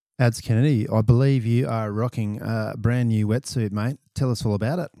Adz Kennedy, I believe you are rocking a brand new wetsuit, mate. Tell us all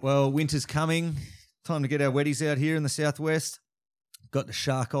about it. Well, winter's coming. Time to get our wetties out here in the southwest. Got the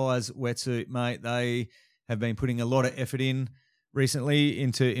Shark Eyes wetsuit, mate. They have been putting a lot of effort in recently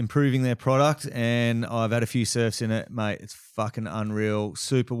into improving their product, and I've had a few surfs in it, mate. It's fucking unreal.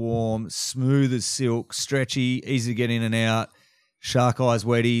 Super warm, smooth as silk, stretchy, easy to get in and out. Shark Eyes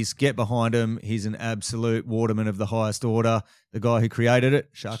wetties, get behind him. He's an absolute waterman of the highest order. The guy who created it,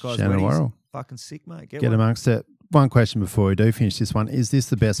 Shark Eyes Shannon wetties. Worrell. Fucking sick, mate. Get Get one. amongst it. One question before we do finish this one. Is this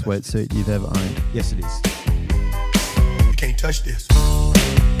the best wetsuit you've ever owned? Yes, it is. You can't touch this. You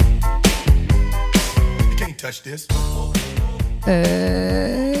can't touch this.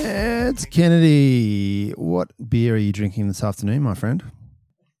 Adz Kennedy, what beer are you drinking this afternoon, my friend?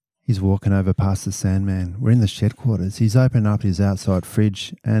 He's walking over past the Sandman. We're in the shed quarters. He's opened up his outside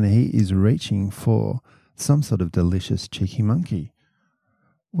fridge and he is reaching for some sort of delicious cheeky monkey.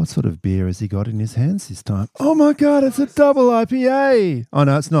 What sort of beer has he got in his hands this time? Oh my God, it's a double IPA. Oh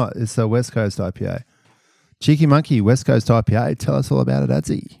no, it's not. It's a West Coast IPA. Cheeky Monkey, West Coast IPA. Tell us all about it,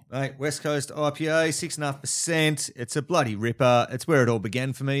 Adzy. Mate, West Coast IPA, 6.5%. It's a bloody ripper. It's where it all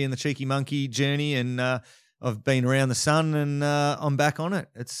began for me in the Cheeky Monkey journey, and I've been around the sun, and I'm back on it.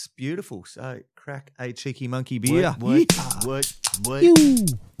 It's beautiful. So crack a Cheeky Monkey beer. What?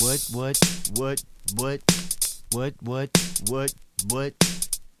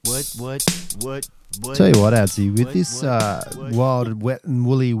 Tell you what, Adzy, with this wild, wet and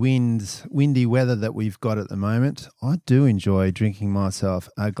windy weather that we've got at the moment, I do enjoy drinking myself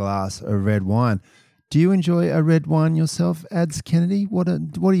a glass of red wine. Do you enjoy a red wine yourself, Adz Kennedy? What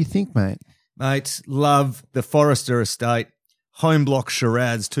do you think, mate? Mate, love the Forester Estate Home Block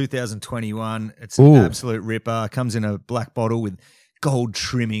Shiraz 2021. It's Ooh. an absolute ripper. Comes in a black bottle with gold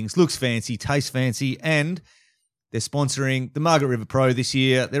trimmings. Looks fancy, tastes fancy, and they're sponsoring the Margaret River Pro this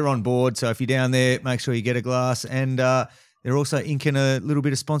year. They're on board, so if you're down there, make sure you get a glass. And they're also inking a little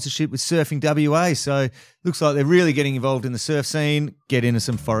bit of sponsorship with Surfing WA, so looks like they're really getting involved in the surf scene. Get into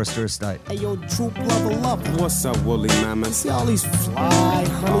some Forester Estate. Hey, yo, troop love. What's up, Wooly Mama? See all these fly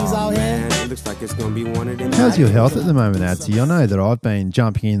honeys out here? It looks like it's going to be one of them. How's your health at the moment, Adzy? I know that I've been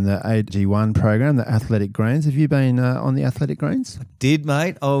jumping in the AG1 program, the Athletic Greens. Have you been on the Athletic Greens? Did,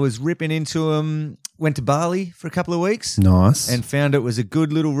 mate. I was ripping into them. Went to Bali for a couple of weeks. Nice. And found it was a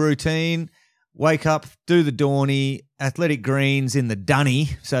good little routine. Wake up, do the Dawny, Athletic Greens in the dunny.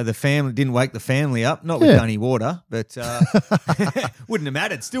 So the family didn't wake the family up, not with dunny water, but wouldn't have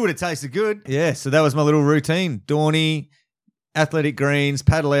mattered. Still would have tasted good. Yeah, so that was my little routine. Dawny, Athletic Greens,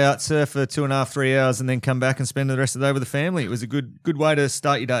 paddle out, surf for 2.5, 3 hours, and then come back and spend the rest of the day with the family. It was a good way to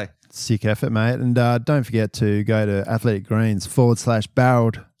start your day. Sick effort, mate. And don't forget to go to Athletic Greens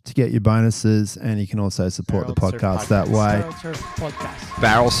 /barreled to get your bonuses, and you can also support the podcast that way.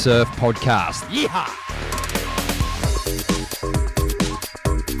 Barrel Surf Podcast. Yeehaw!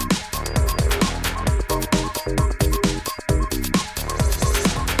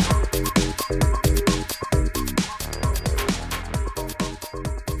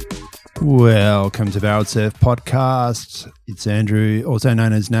 Welcome to Barrel Surf Podcast. It's Andrew, also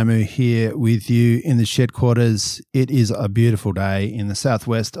known as Namu, here with you in the shed quarters. It is a beautiful day in the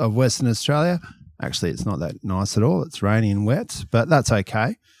southwest of Western Australia. Actually, it's not that nice at all. It's rainy and wet, but that's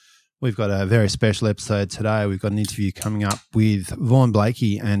okay. We've got a very special episode today. We've got an interview coming up with Vaughan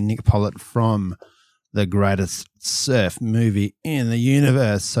Deadly and Nick Pollet from the greatest surf movie in the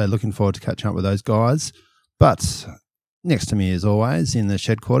universe. So looking forward to catching up with those guys. But next to me, as always, in the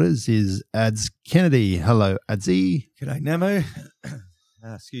shed quarters is Adz Kennedy. Hello, Adzy. G'day, Namu.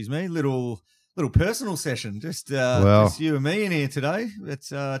 Excuse me, little personal session. Just you and me in here today. It's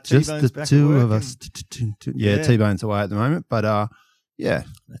T-Bone's just the back two at of work us. Yeah, T-Bone's away at the moment, but yeah,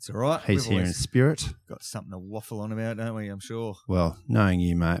 that's all right. He's here in spirit. Got something to waffle on about, don't we? I'm sure. Well, knowing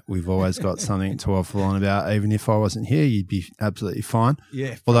you, mate, we've always got something to waffle on about. Even if I wasn't here, you'd be absolutely fine.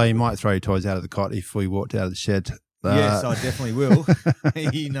 Yeah. Although you might throw your toys out of the cot if we walked out of the shed. Yes, I definitely will.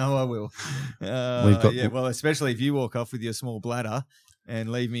 You know I will. Well, especially if you walk off with your small bladder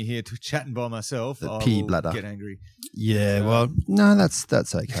and leave me here chatting by myself, I will bladder. Get angry. Yeah, well, no,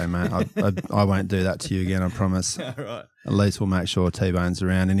 that's okay, mate. I won't do that to you again, I promise. All right. At least we'll make sure T-Bone's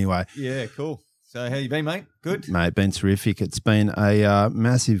around anyway. Yeah, cool. So how you been, mate? Good? Mate, been terrific. It's been a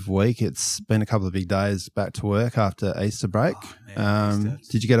massive week. It's been a couple of big days back to work after Easter break. Oh, man,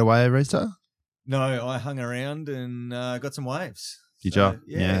 Easter. Did you get away over Easter? No, I hung around and got some waves. Did you?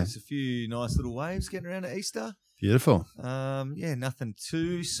 Yeah, there's a few nice little waves getting around at Easter. Beautiful. Nothing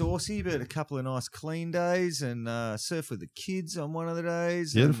too saucy, but a couple of nice clean days and surf with the kids on one of the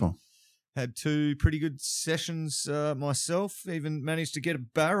days. Beautiful. Had 2 pretty good sessions myself. Even managed to get a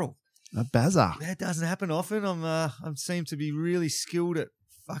barrel. A bazza. That doesn't happen often. I seem to be really skilled at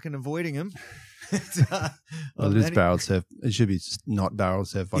fucking avoiding them. Well, it is barrel surf. It should be just not barrel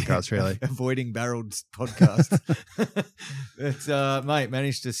surf podcast, really. Avoiding barreled podcast. But mate,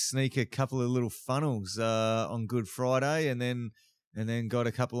 managed to sneak a couple of little funnels on Good Friday, and then got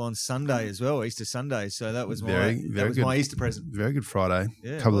a couple on Sunday as well, Easter Sunday. So that was very good. My Easter present. Very good Friday.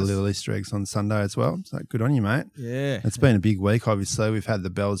 Yeah, a couple of little Easter eggs on Sunday as well. So good on you, mate. Yeah. It's been a big week, obviously. We've had the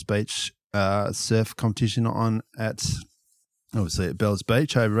Bells Beach surf competition on at Bells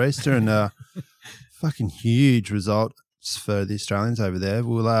Beach over Easter, and fucking huge results for the Australians over there.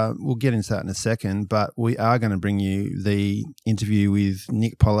 We'll get into that in a second, but we are going to bring you the interview with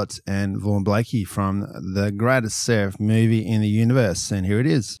Nick Pollet and Vaughan Deadly from the greatest surf movie in the universe, and here it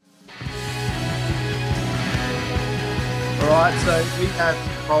is. All right, so we have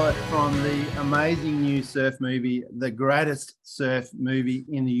Pollet from the amazing new surf movie, the greatest surf movie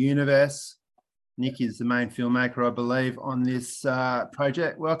in the universe. Nick is the main filmmaker, I believe, on this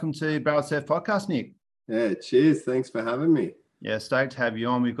project. Welcome to Barrel Surf Podcast, Nick. Yeah, cheers. Thanks for having me. Yeah, stoked to have you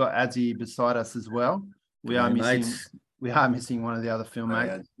on. We've got Adzy beside us as well. We are missing one of the other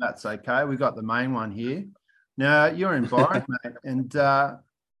filmmakers. Yeah. That's okay. We've got the main one here. Now, you're in Byron, mate, and tell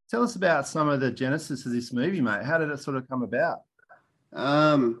us about some of the genesis of this movie, mate. How did it sort of come about?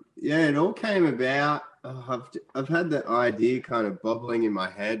 Yeah, it all came about. I've had the idea kind of bubbling in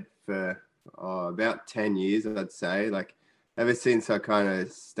my head for about 10 years, I'd say. Like ever since I kind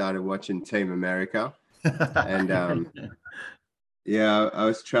of started watching Team America. And I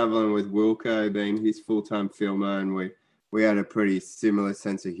was traveling with Wilko, being his full-time filmer, and we had a pretty similar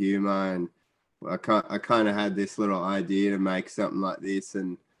sense of humor, and I kind of had this little idea to make something like this.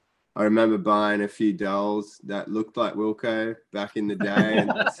 And I remember buying a few dolls that looked like Wilko back in the day,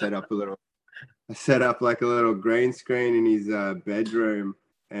 and I set up like a little green screen in his bedroom,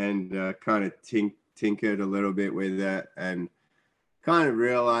 and kind of tinkered a little bit with it, and kind of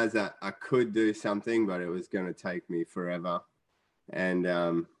realized that I could do something, but it was going to take me forever. And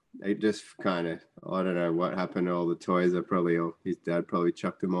it just kind of, I don't know what happened to all the toys. His dad probably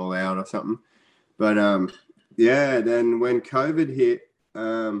chucked them all out or something. But then when COVID hit,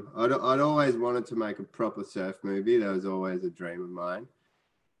 I'd always wanted to make a proper surf movie. That was always a dream of mine.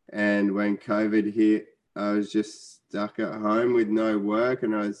 And when COVID hit, I was just stuck at home with no work,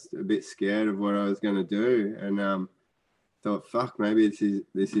 and I was a bit scared of what I was going to do. And thought, fuck, maybe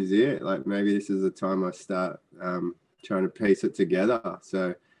this is it. Like maybe this is the time I start trying to piece it together.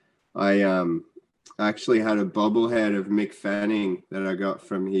 So I actually had a bobblehead of Mick Fanning that I got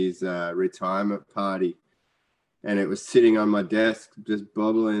from his retirement party, and it was sitting on my desk just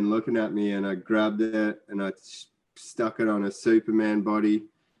bobbling, looking at me, and I grabbed it and I stuck it on a Superman body,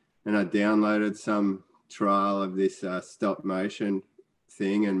 and I downloaded some trial of this stop motion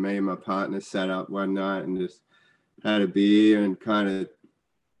thing, and me and my partner sat up one night and just had a beer and kind of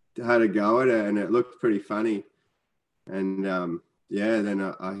had a go at it, and it looked pretty funny. And then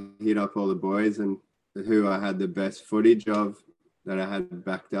I hit up all the boys and who I had the best footage of that I had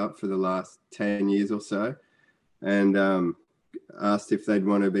backed up for the last 10 years or so, and asked if they'd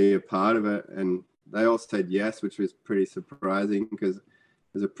want to be a part of it, and they all said yes, which was pretty surprising because it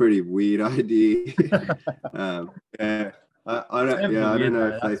was a pretty weird idea. I don't know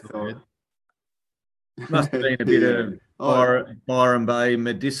if they thought. Must have been a bit of Byron Bay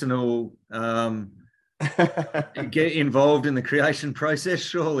medicinal. Get involved in the creation process.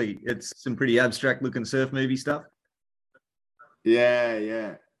 Surely it's some pretty abstract looking surf movie stuff.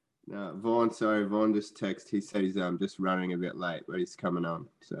 Yeah. No, Vaughan just texted. He said he's just running a bit late, but he's coming on,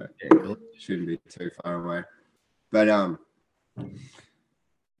 so cool. Shouldn't be too far away. But and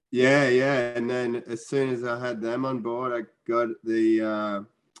then as soon as I had them on board, I got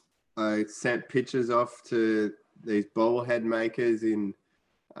I sent pictures off to these bobblehead makers in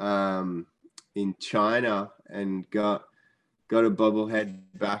China, and got a bobblehead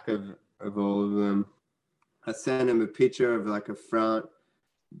back of all of them. I sent them a picture of like a front,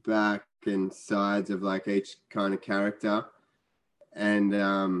 back, and sides of like each kind of character, and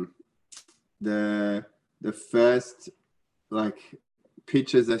the first like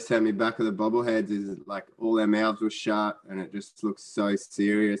pictures they sent me back of the bobbleheads is like all their mouths were shut, and it just looks so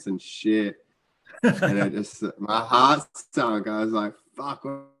serious and shit. And it just, my heart sunk. I was like, fuck.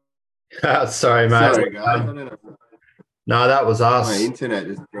 Sorry, mate. Sorry, guys. I don't know. No, that was us. My internet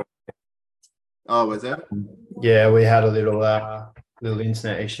just broke. Oh, was it? Yeah, we had a little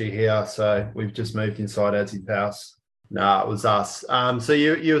internet issue here, so we've just moved inside Adzy's house. No, it was us. So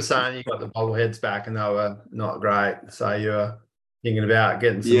you were saying you got the bobbleheads back and they were not great, so you were thinking about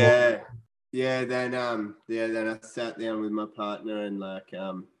getting some more. then I sat down with my partner and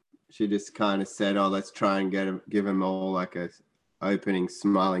she just kind of said, "Oh, let's try and give them all like a opening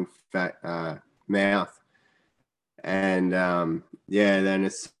smiling fat mouth." And then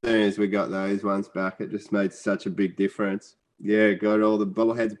as soon as we got those ones back, it just made such a big difference. Yeah, got all the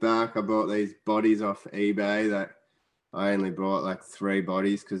bullheads back. I bought these bodies off eBay that I only bought like 3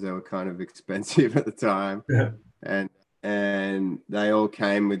 bodies because they were kind of expensive at the time. Yeah. And they all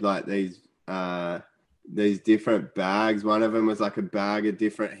came with like these different bags. One of them was like a bag of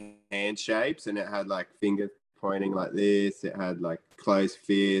different hand shapes, and it had like fingers pointing like this. It had like closed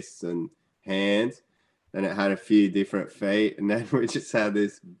fists and hands, and it had a few different feet. And then we just had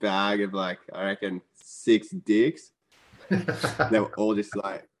this bag of like, I reckon 6 dicks. They were all just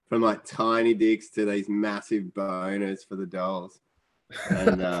like from like tiny dicks to these massive boners for the dolls.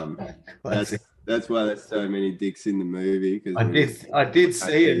 And that's why there's so many dicks in the movie. Because I did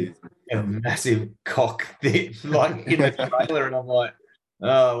see a massive cock thing, like in the trailer, and I'm like,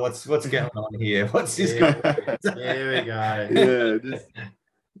 oh, what's going on here? What's this going on? Here we go. Yeah, just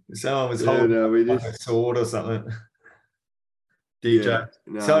someone was holding like a sword or something. DJ. Yeah,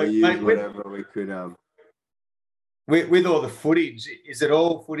 no, So, we used mate, whatever we could. With all the footage, is it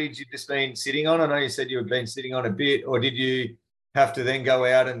all footage you've just been sitting on? I know you said you had been sitting on a bit, or did you have to then go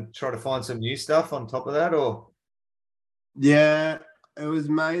out and try to find some new stuff on top of that? Or Yeah, it was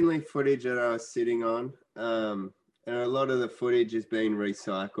mainly footage that I was sitting on. And a lot of the footage has been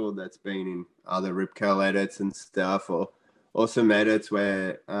recycled. That's been in other Rip Curl edits and stuff, or some edits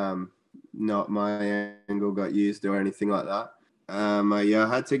where not my angle got used or anything like that. I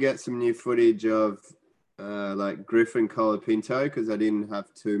had to get some new footage of like Griffin Colapinto because I didn't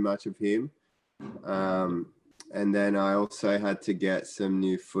have too much of him. And then I also had to get some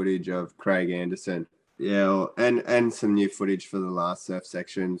new footage of Craig Anderson. Yeah, and some new footage for the last surf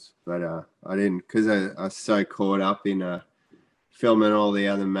sections. But I didn't, because I was so caught up in filming all the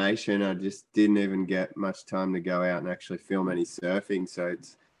animation, I just didn't even get much time to go out and actually film any surfing. So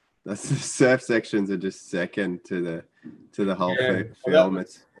the surf sections are just second to the whole film.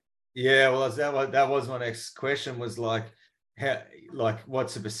 That was my next question, was like,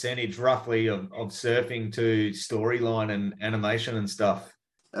 what's the percentage roughly of surfing to storyline and animation and stuff?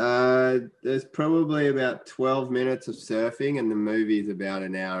 There's probably about 12 minutes of surfing, and the movie's about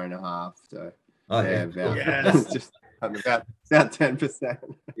an hour and a half. So just about 10%.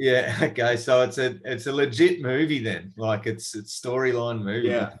 Yeah. Okay. So it's a legit movie then. Like it's storyline movie.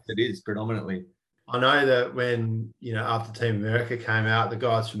 Yeah. It is predominantly. I know that when, after Team America came out, the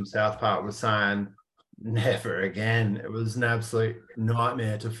guys from South Park were saying, never again. It was an absolute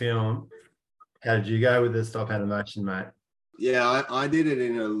nightmare to film. How did you go with the stop animation, mate? Yeah, I did it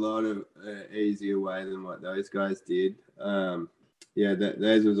in a lot of easier way than what those guys did.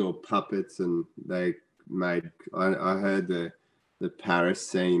 Theirs was all puppets, and they made. I heard the Paris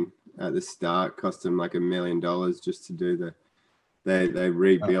scene at the start cost them like $1 million just to do the. They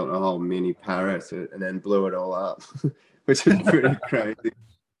rebuilt a whole mini Paris and then blew it all up, which is pretty crazy.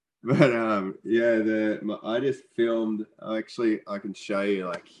 But I just filmed. Actually, I can show you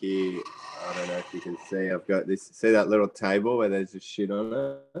like here. I don't know if you can see. I've got this. See that little table where there's just shit on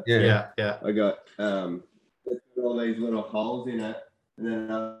it? Yeah. I got all these little holes in it, and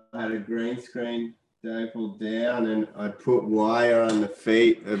then I had a green screen stapled down, and I put wire on the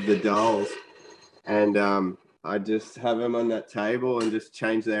feet of the dolls, and I just have them on that table and just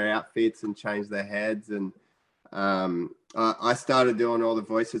change their outfits and change their heads, and I started doing all the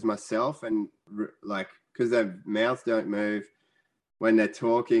voices myself, and because their mouths don't move when they're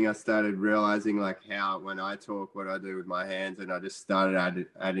talking, I started realizing like how when I talk, what I do with my hands, and I just started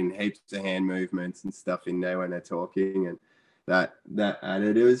adding heaps of hand movements and stuff in there when they're talking, and that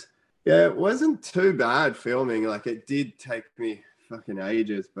added. It wasn't too bad filming. Like it did take me fucking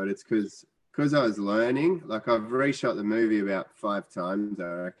ages, but it's because I was learning. Like I've reshot the movie about 5 times, I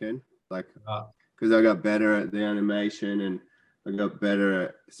reckon. Like. Because I got better at the animation, and I got better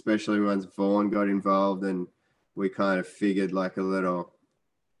at, especially once Vaughan got involved, and we kind of figured like a little,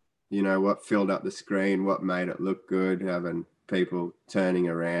 what filled up the screen, what made it look good, having people turning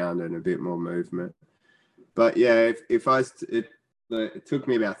around and a bit more movement. But yeah, it took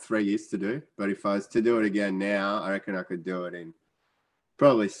me about 3 years to do, but if I was to do it again now, I reckon I could do it in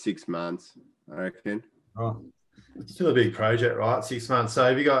probably 6 months, I reckon. Oh. It's still a big project, right? 6 months. So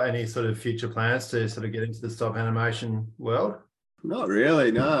have you got any sort of future plans to sort of get into the stop animation world? Not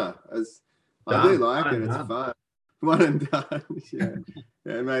really, no. I do like it. It's fun. One and done.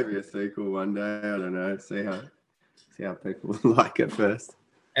 Yeah, maybe a sequel one day. I don't know. See how people like it first.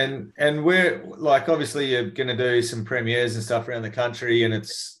 And we're like, obviously you're going to do some premieres and stuff around the country, and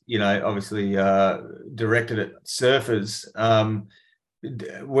it's, you know, obviously directed at surfers.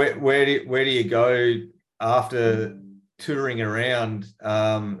 Where do you go after touring around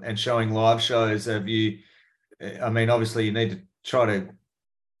and showing live shows? Have you? I mean, obviously you need to try to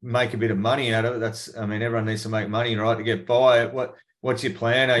make a bit of money out of it. That's, I mean, everyone needs to make money, right, to get by. What's your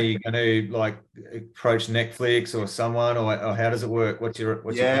plan? Are you going to like approach Netflix or someone, or how does it work? What's your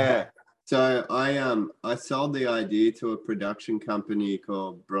plan? So I sold the idea to a production company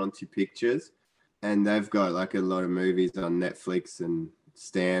called Bronte Pictures, and they've got like a lot of movies on Netflix and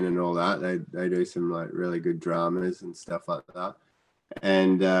Stan and all that. They do some like really good dramas and stuff like that.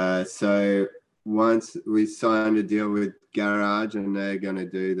 And so once we signed a deal with Garage, and they're going to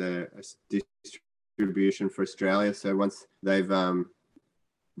do the distribution for Australia. So once they've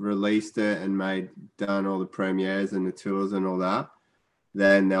released it and done all the premieres and the tours and all that,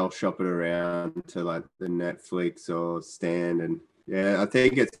 then they'll shop it around to like the Netflix or Stan. And yeah, I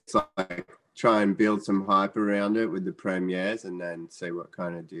think it's like try and build some hype around it with the premieres, and then see what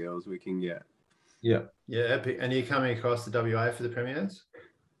kind of deals we can get. Yeah, epic. And are you coming across the WA for the premieres?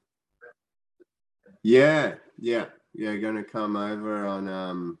 Yeah, going to come over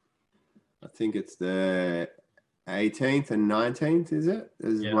on I think it's the 18th and 19th, is it?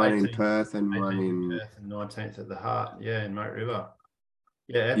 There's one in Perth and one in Perth, and 19th at the Heart. Yeah, in Moat River.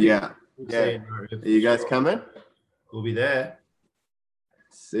 Yeah, epic. Yeah. Are you guys coming? We'll be there.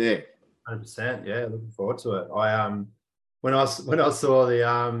 Sick. 100%. Yeah, looking forward to it. When I saw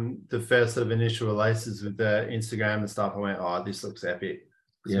the first sort of initial releases with the Instagram and stuff, I went, "Oh, this looks epic."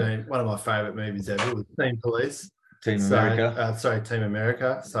 It's been one of my favourite movies ever was Team Police. Team America. Team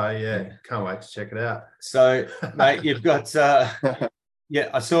America. So yeah, can't wait to check it out. So, mate, you've got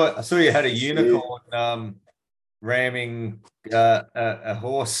I saw you had a unicorn ramming a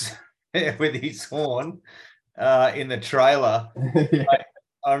horse with his horn in the trailer.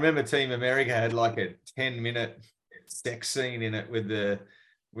 I remember Team America had like a 10-minute sex scene in it with the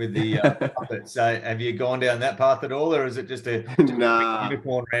puppet. So have you gone down that path at all, or is it just a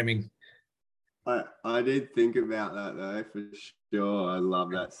unicorn ramming? I did think about that though, for sure. I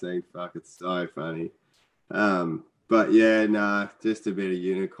love that scene. Fuck, it's so funny. But yeah, just a bit of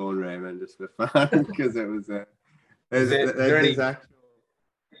unicorn ramming just for fun, because it was Is there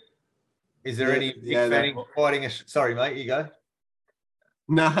any Mick Fanning fighting a? Sorry, mate, you go.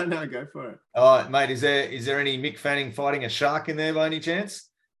 No, go for it. Oh, mate, is there any Mick Fanning fighting a shark in there by any chance?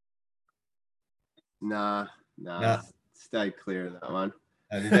 Nah. Stay clear of that one.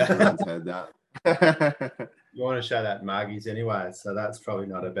 Everyone's heard that. You want to show that Margie's anyway, so that's probably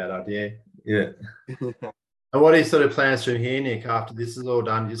not a bad idea. Yeah. And what are your sort of plans from here, Nick, after this is all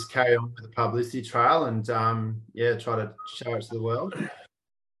done? Just carry on with the publicity trail and try to show it to the world?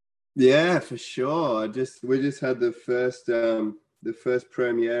 Yeah, for sure. We just had the first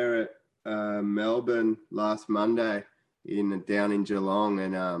premiere at Melbourne last Monday down in Geelong,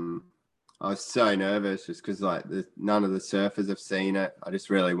 and I was so nervous just because like none of the surfers have seen it. I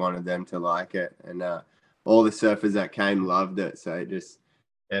just really wanted them to like it, and all the surfers that came loved it. So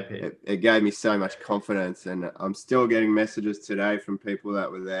it gave me so much confidence, and I'm still getting messages today from people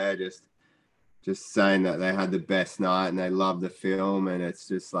that were there just saying that they had the best night and they loved the film, and it's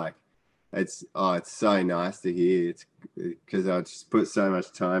just like it's so nice to hear. It's because I just put so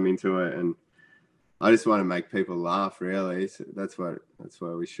much time into it, and I just want to make people laugh, really. So that's what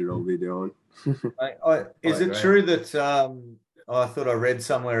we should all be doing. Is it true that I thought I read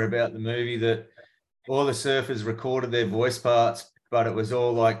somewhere about the movie that all the surfers recorded their voice parts, but it was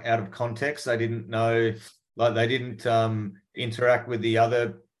all like out of context? They didn't know, like they didn't interact with the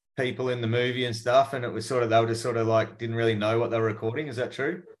other people in the movie and stuff, and it was they were just like didn't really know what they were recording. Is that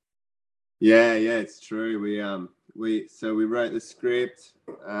true? Yeah, it's true. We wrote the script,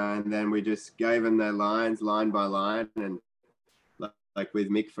 and then we just gave them their lines line by line. And like with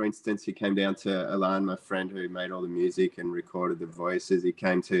Mick, for instance, he came down to Alan, my friend who made all the music and recorded the voices. He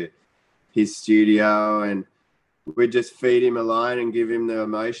came to his studio, and we'd just feed him a line and give him the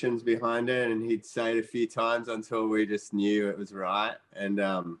emotions behind it, and he'd say it a few times until we just knew it was right. And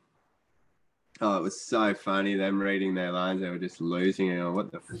it was so funny, them reading their lines. They were just losing it.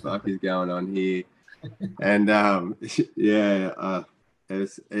 What the fuck is going on here? And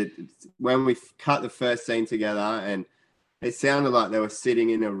when we cut the first scene together, and it sounded like they were sitting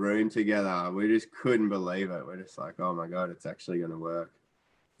in a room together. We just couldn't believe it. We're just like, oh my God, it's actually going to work.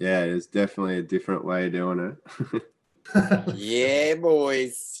 Yeah, it's definitely a different way of doing it. Yeah,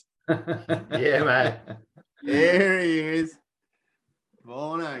 boys. Yeah, mate. There he is.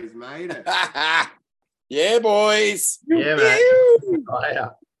 Vaughan, he's made it. Yeah, boys. Yeah, mate.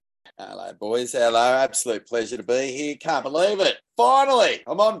 Hello, boys. Hello. Absolute pleasure to be here. Can't believe it. Finally,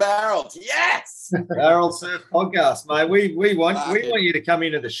 I'm on Barrels. Yes. Barrel Surf Podcast, mate. We want you to come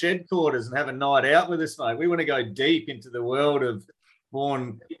into the shed quarters and have a night out with us, mate. We want to go deep into the world of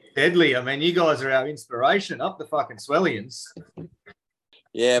Vaughan Deadly. I mean, you guys are our inspiration. Up the fucking Swellians.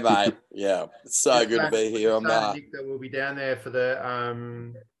 Yeah, mate. Yeah, it's so good to be here. I'm Nick that we'll be down there for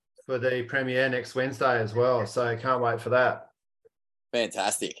the premiere next Wednesday as well. So can't wait for that.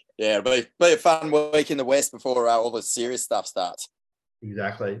 Fantastic. Yeah, it'll be a fun week in the West before all the serious stuff starts.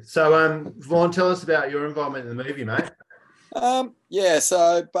 Exactly. So, Vaughan, tell us about your involvement in the movie, mate. Yeah.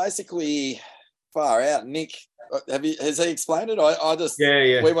 So basically, far out. Nick, has he explained it? I just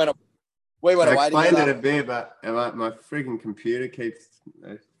We went away together. I explained it a bit, but my freaking computer keeps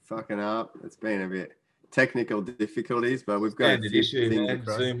fucking up. It's been a bit technical difficulties, but we've got Standard issue, man.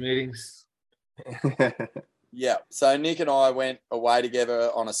 Zoom meetings. Yeah. So Nick and I went away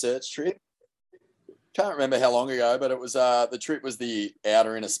together on a search trip. Can't remember how long ago, but it was the trip was the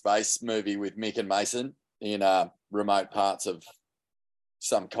Outer Inner Space movie with Mick and Mason in remote parts of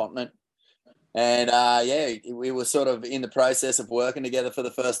some continent. And we were sort of in the process of working together for the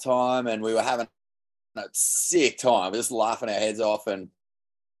first time, and we were having a sick time, just laughing our heads off, and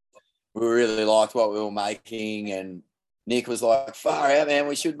we really liked what we were making. And Nick was like, far out, man,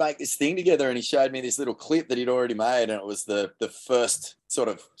 we should make this thing together. And he showed me this little clip that he'd already made, and it was the first sort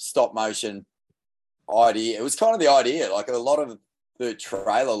of stop motion idea. It was kind of the idea. Like, a lot of the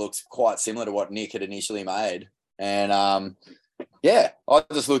trailer looks quite similar to what Nick had initially made. And I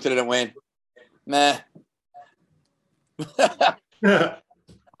just looked at it and went, meh.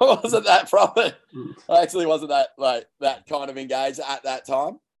 Wasn't that profit. I actually wasn't that kind of engaged at that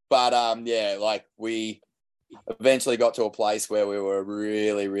time. But we eventually got to a place where we were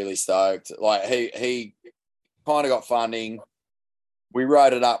really, really stoked. Like, he kind of got funding. We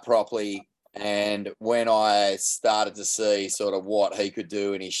wrote it up properly. And when I started to see sort of what he could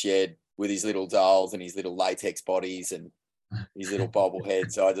do in his shed with his little dolls and his little latex bodies and his little bobble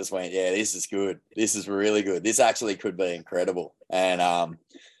heads, I just went, yeah, this is good. This is really good. This actually could be incredible. And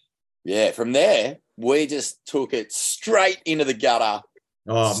from there, we just took it straight into the gutter.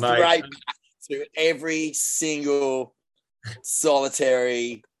 Oh, straight mate. back to every single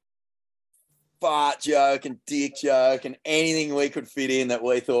solitary fart joke and dick joke and anything we could fit in that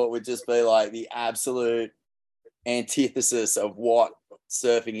we thought would just be like the absolute antithesis of what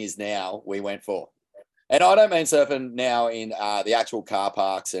surfing is now, we went for. And I don't mean surfing now in the actual car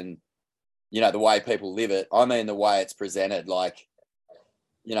parks and, the way people live it. I mean the way it's presented. Like,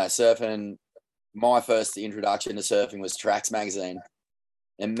 surfing, my first introduction to surfing was Tracks magazine.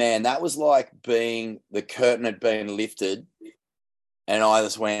 And, man, that was like the curtain had been lifted. And I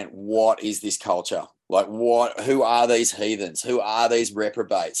just went, what is this culture? Like, who are these heathens? Who are these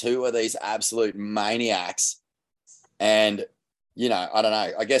reprobates? Who are these absolute maniacs? And, I don't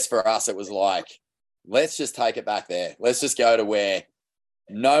know. I guess for us, it was like, let's just take it back there. Let's just go to where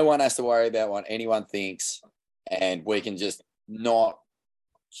no one has to worry about what anyone thinks. And we can just not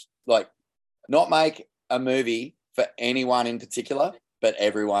make a movie for anyone in particular, but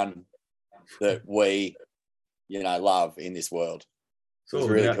everyone that we, love in this world. It's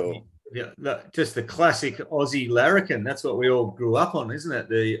really cool. Yeah, just the classic Aussie larrikin. That's what we all grew up on, isn't it?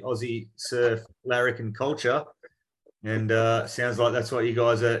 The Aussie surf larrikin culture. And sounds like that's what you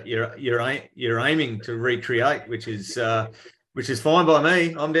guys are you're aiming to recreate, which is fine by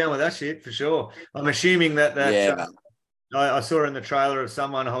me. I'm down with that shit for sure. I'm assuming that I saw in the trailer of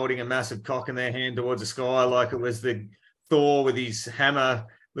someone holding a massive cock in their hand towards the sky, like it was the Thor with his hammer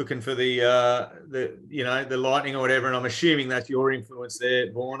looking for the lightning or whatever. And I'm assuming that's your influence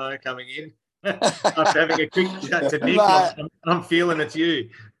there, Vaughano, coming in. After having a quick chat to Nick, I'm feeling it's you.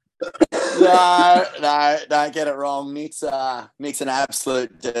 No, don't get it wrong. Nick's an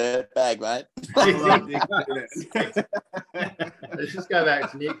absolute dirtbag, mate. Let's just go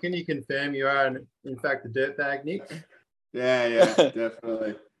back to Nick. Can you confirm you are, in fact, a dirtbag, Nick? Yeah,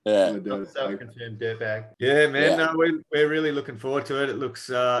 definitely. Yeah, self-confirmed dirtbag. Yeah, man. Yeah. No, we're really looking forward to it. It looks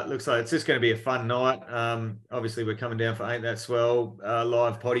like it's just going to be a fun night. Obviously, we're coming down for Aint That Swell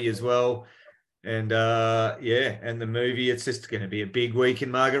live potty as well. And and the movie, it's just going to be a big week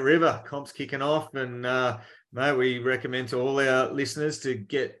in Margaret River. Comp's kicking off, and mate, we recommend to all our listeners to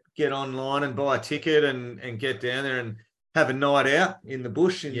get online and buy a ticket and get down there and have a night out in the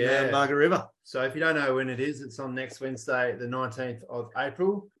bush in Margaret River. So if you don't know when it is, it's on next Wednesday, the 19th of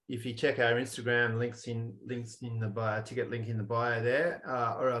April. If you check our Instagram, links in the bio, ticket link in the bio there,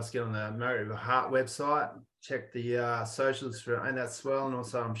 or else get on the Margaret River Heart website, check the socials for Aint That Swell, and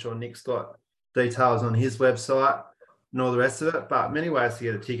also I'm sure Nick's got details on his website. and all the rest of it. But many ways to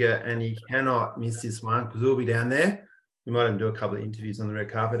get a ticket, and you cannot miss this one because we'll be down there. We might even do a couple of interviews on the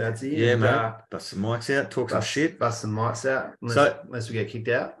red carpet, Adzy. Yeah, mate. Bust some mics out, talk some shit. Bust some mics out, unless we get kicked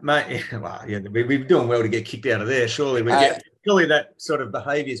out. Mate, we're doing well to get kicked out of there. Surely surely that sort of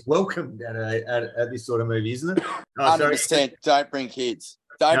behaviour is welcomed at this sort of movie, isn't it? 100%. Don't bring kids.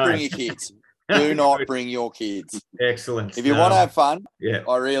 Don't bring your kids. Do not bring your kids. Excellent. If you want to have fun,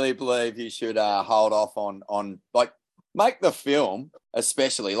 I really believe you should hold off on like make the film,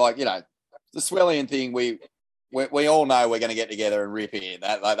 especially like, you know, the Swellian thing. We all know we're going to get together and rip in.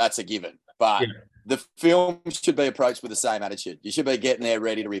 That's a given. But the film should be approached with the same attitude. You should be getting there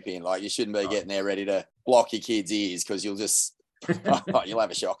ready to rip in. Like you shouldn't be getting there ready to block your kids' ears because you'll just you'll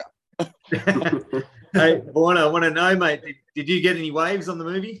have a shocker. Hey, Vaughan, I want to know, mate, did you get any waves on the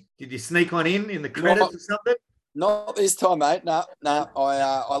movie? Did you sneak one in the credits or something? Not this time, mate. No.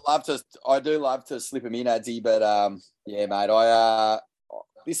 I do love to slip them in, Adzy, but yeah, mate.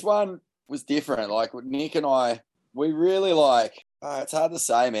 This one was different. Like Nick and I, we really like. It's hard to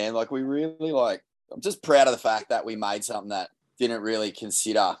say, man. Like we really like. I'm just proud of the fact that we made something that didn't really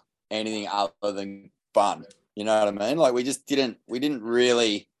consider anything other than fun. You know what I mean? Like we didn't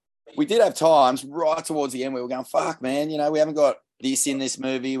really. We did have times right towards the end where we were going, fuck, man, you know, we haven't got this in this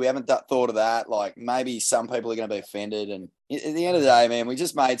movie. We haven't thought of that. Like maybe some people are going to be offended. And at the end of the day, man, we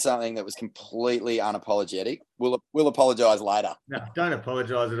just made something that was completely unapologetic. We'll apologise later. No, don't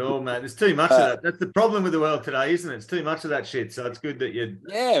apologise at all, mate. There's too much of that. That's the problem with the world today, isn't it? It's too much of that shit. So it's good that you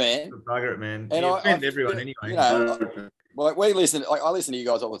bugger it, man. And you offend everyone anyway. You know, like I listen to you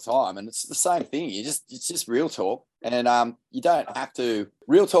guys all the time, and it's the same thing. It's just real talk, and you don't have to.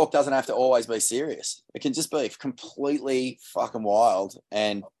 Real talk doesn't have to always be serious. It can just be completely fucking wild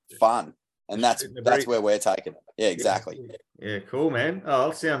and fun, and that's where we're taking it. Yeah, exactly. Yeah, cool, man. Oh,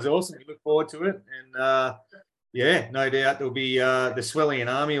 it sounds awesome. We look forward to it, and yeah, no doubt there'll be the Swellian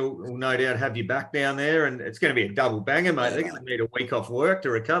Army will no doubt have you back down there, and it's going to be a double banger, mate. They're going to need a week off work to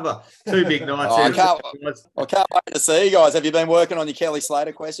recover. 2 big nights. I can't wait to see you guys. Have you been working on your Kelly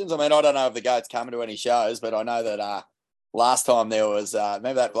Slater questions? I mean, I don't know if the goat's coming to any shows, but I know that last time there was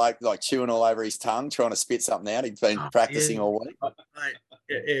remember that bloke like chewing all over his tongue trying to spit something out. He'd been practicing all week. Mate,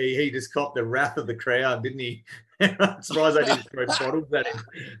 he just copped the wrath of the crowd, didn't he? I'm surprised they didn't throw bottles at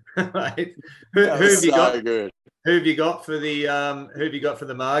him. Mate, who have you got? Good. Who have you got for the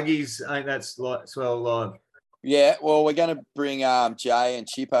Margies? Ain't That Swell live? Yeah, well, we're going to bring Jay and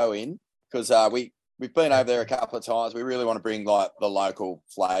Chippo in because we've been over there a couple of times. We really want to bring like the local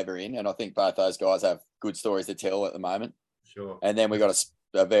flavour in, and I think both those guys have good stories to tell at the moment. Sure. And then we got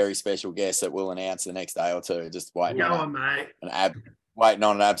a very special guest that we'll announce the next day or two. Just waiting waiting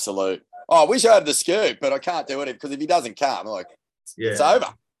on an absolute. Oh, I wish I had the scoop, but I can't do it because if he doesn't come, it's over.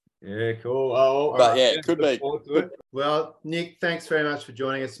 Yeah, cool. Oh, but yeah, it could be. Well, Nick, thanks very much for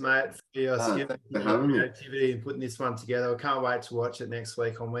joining us, mate. For your activity and putting this one together. I can't wait to watch it next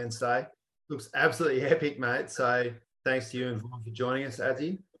week on Wednesday. Looks absolutely epic, mate. So thanks to you and Vaughan for joining us,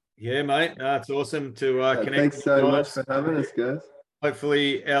 Adzy. Yeah, mate. It's awesome to connect. Thanks so much for having us, guys.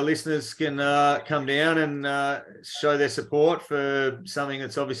 Hopefully our listeners can come down and show their support for something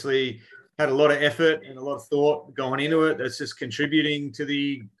that's obviously had a lot of effort and a lot of thought going into it. That's just contributing to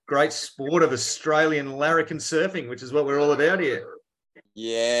the great sport of Australian larrikin surfing, which is what we're all about here.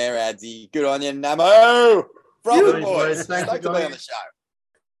 Yeah, Adzy. Good on you, Namu. Brother boys. Thanks for being on the show.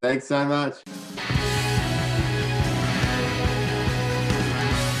 Thanks so much.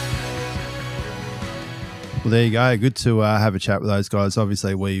 Well, there you go. Good to have a chat with those guys.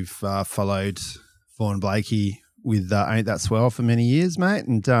 Obviously, we've followed Vaughan Blakey with Aint That Swell for many years, mate.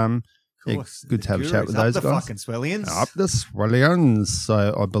 And yeah, good to have a chat with those guys. Up the fucking Swellians. Up the Swellians.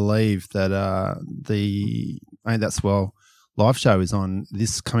 So I believe that the Aint That Swell live show is on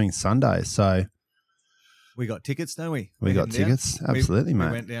this coming Sunday. So we got tickets, don't we? We got tickets. Absolutely, mate.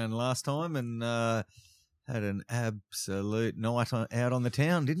 We went down last time and had an absolute night out on the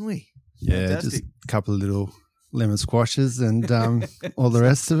town, didn't we? Yeah, fantastic. Just a couple of little lemon squashes and all the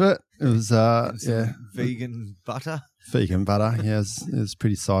rest of it. It was vegan butter. Vegan butter, yeah, it was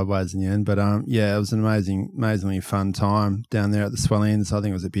pretty sideways in the end, but yeah, it was an amazingly fun time down there at the Swellians. I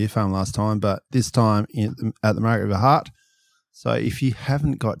think it was a beer farm last time, but this time at the Margaret River Heart. So if you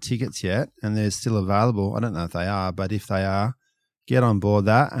haven't got tickets yet and they're still available, I don't know if they are, but if they are, get on board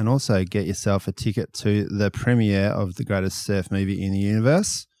that and also get yourself a ticket to the premiere of the greatest surf movie in the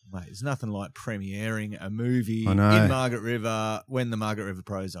universe. Mate, there's nothing like premiering a movie in Margaret River when the Margaret River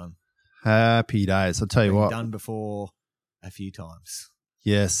Pro's on. Happy days. I'll tell you what. Done before a few times.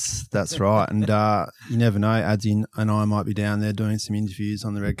 Yes, that's right. And you never know, Adzy and I might be down there doing some interviews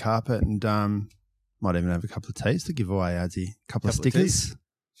on the red carpet and Might even have a couple of teas to give away, Adzy. A couple of stickers.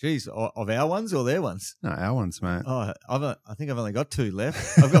 Jeez, of our ones or their ones? No, our ones, mate. Oh, I think I've only got 2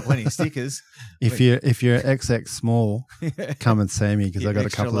 left. I've got plenty of stickers. If you're XX small, come and see me because I got a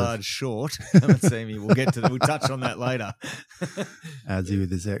couple extra large short. Come and see me. We'll touch on that later. Adzy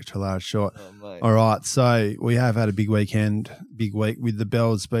with his extra large short. Oh, all right, so we have had a big week with the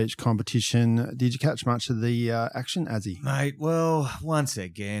Bells Beach competition. Did you catch much of the action, Adzy? Mate, well, once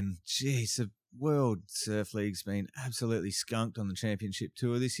again, geez, the World Surf League's been absolutely skunked on the championship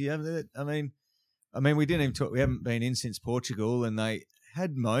tour this year. I mean, we didn't even talk. We haven't been in since Portugal, and they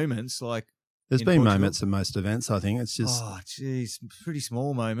had moments like. There's been moments at most events. I think it's just. Oh, geez, pretty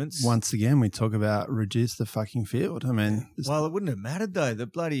small moments. Once again, we talk about reduce the fucking field. I mean, well, it wouldn't have mattered though. The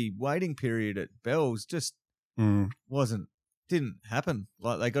bloody waiting period at Bells just didn't happen.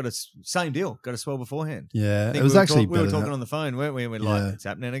 Like they got same deal. Got a swell beforehand. Yeah, it was actually we were talking on the phone, weren't we? And we're like, it's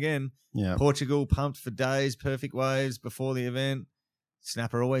happening again. Yeah, Portugal pumped for days, perfect waves before the event.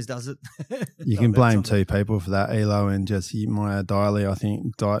 Snapper always does it. You can blame 2 people for that, Elo and Jesse Meyer Diley. I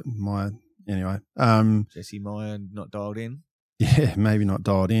think anyway. Jesse Meyer not dialed in. Yeah, maybe not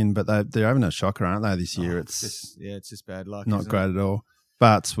dialed in, but they're having a shocker, aren't they? This year, it's just bad luck. Not great at all.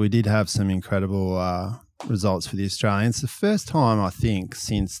 But we did have some incredible results for the Australians. The first time, I think,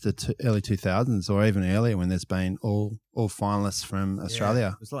 since the early 2000s or even earlier when there's been all finalists from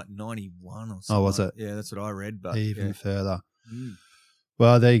Australia. It was like 91 or something. Oh, was it? Yeah, that's what I read. But even further.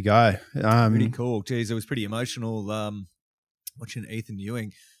 Well, there you go. Pretty cool. Geez, it was pretty emotional watching Ethan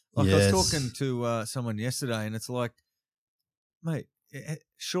Ewing. Like I was talking to someone yesterday and it's like, mate,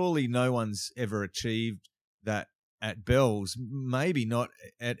 surely no one's ever achieved that at Bells, maybe not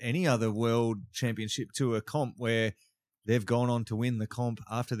at any other World Championship Tour comp where they've gone on to win the comp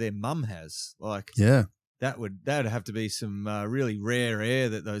after their mum has. Like, that would have to be some really rare air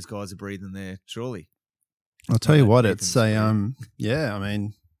that those guys are breathing there, surely. I'll tell you what, it's a, I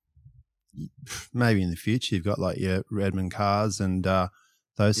mean, maybe in the future you've got like your Redmond Cars and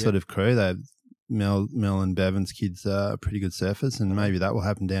those sort of crew. They're Mel and Bevan's kids are pretty good surfers, and maybe that will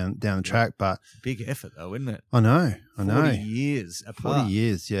happen down the track. But big effort, though, isn't it? I know. 40 years apart. 40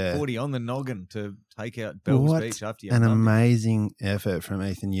 years, yeah. 40 on the noggin to take out Bells Beach after you. An amazing effort from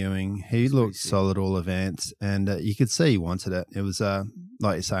Ethan Ewing. He looked solid all events, and you could see he wanted it. It was,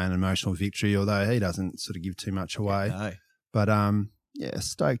 like you say, an emotional victory, although he doesn't sort of give too much away. No. But,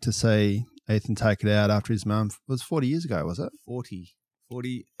 stoked to see Ethan take it out after his mum. It was 40 years ago, was it? 40.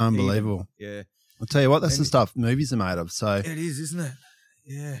 Unbelievable. Even. Yeah. I'll tell you what, that's the stuff movies are made of. So it is, isn't it?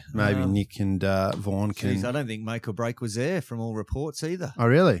 Yeah. Maybe Nick and Vaughan can. Geez, I don't think Make or Break was there from all reports either. Oh,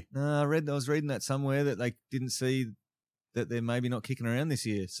 really? No, I was reading that somewhere that they didn't see that they're maybe not kicking around this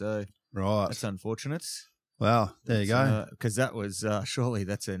year. So that's unfortunate. Well, there you go. Because that was surely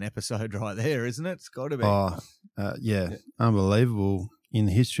that's an episode right there, isn't it? It's got to be. Oh, yeah, unbelievable in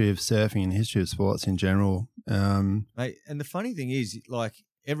the history of surfing and history of sports in general. Mate, and the funny thing is, like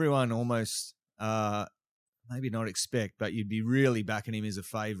everyone almost. Maybe not expect, but you'd be really backing him as a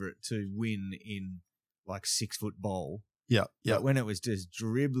favourite to win in like 6 foot bowl. Yeah. But when it was just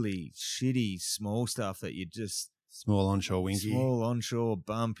dribbly, shitty, small stuff that you just small onshore winky, small onshore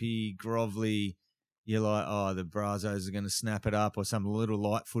bumpy, grovelly, you're like, oh, the Brazos are going to snap it up, or some little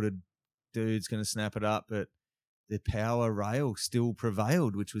light-footed dude's going to snap it up, but the power rail still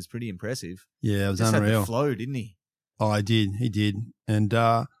prevailed, which was pretty impressive. Yeah, it was just unreal. Had the flow, didn't he? Oh, he did, and.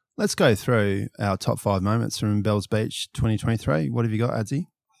 Let's go through our top 5 moments from Bells Beach 2023. What have you got, Adzy?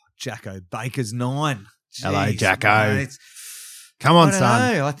 Jacko Baker's 9. Jeez, hello, Jacko. Mate. Come on,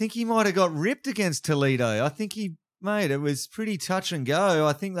 son. I think he might have got ripped against Toledo. I think it was pretty touch and go.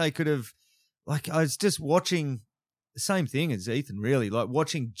 I think they could have, like, I was just watching the same thing as Ethan, really, like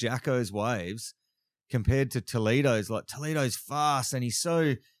watching Jacko's waves compared to Toledo's. Like, Toledo's fast and he's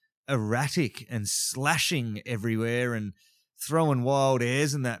so erratic and slashing everywhere and throwing wild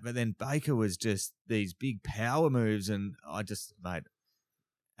airs and that, but then Baker was just these big power moves, and I just, mate,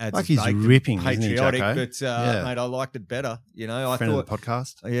 like he's ripping, patriotic, isn't he, but mate, I liked it better. You know, Friend of the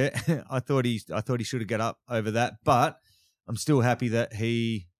podcast. Yeah, I thought he should have got up over that, but I'm still happy that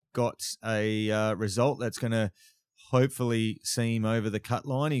he got a result that's going to hopefully see him over the cut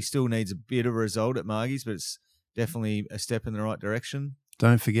line. He still needs a bit of a result at Margie's, but it's definitely a step in the right direction.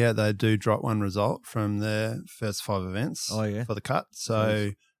 Don't forget they do drop one result from their first 5 events for the cut.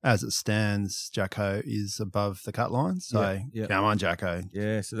 So as it stands, Jacko is above the cut line. So come on, Jacko.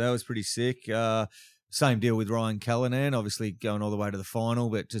 Yeah, so that was pretty sick. Same deal with Ryan Callanan, obviously going all the way to the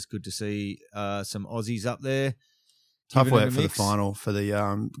final, but just good to see some Aussies up there. Tough work for the final for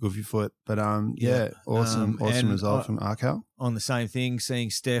the Goofy Foot. But awesome result from Arkell. On the same thing,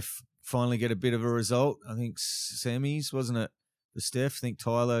 seeing Steph finally get a bit of a result. I think semis, wasn't it? The Steph. I think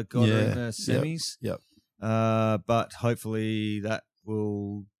Tyler got her in the semis. Yep. But hopefully that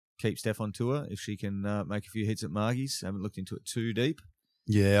will keep Steph on tour if she can make a few hits at Margie's. I haven't looked into it too deep.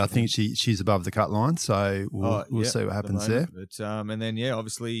 Yeah, I think she's above the cut line, so we'll see what happens there. But and then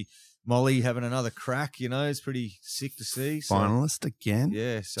obviously Molly having another crack, is pretty sick to see. So, finalist again.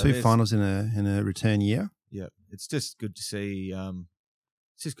 Yeah, so 2 finals in a return year. Yeah, it's just good to see.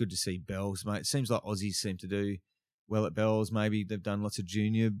 It's just good to see Bells, mate. It seems like Aussies seem to do well at Bells. Maybe they've done lots of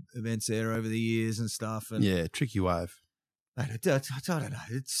junior events there over the years and stuff. And yeah, tricky wave. Mate, I don't know.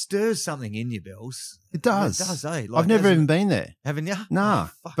 It stirs something in you, Bells. It does. It does, eh? I've never even been there. Haven't you? Nah,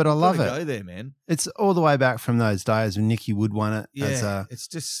 Oh, but I love it. Go there, man. It's all the way back from those days when Nicky Wood won it. Yeah, it's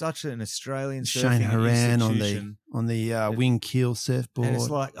just such an Australian Shane surfing Horan on the institution. wing keel surfboard. And it's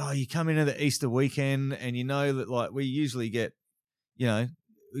like, you come into the Easter weekend and you know that like we usually get, a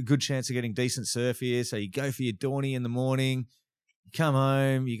good chance of getting decent surf here. So you go for your Dawny in the morning, you come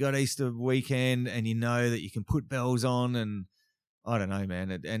home, you got Easter weekend and you know that you can put Bells on and I don't know,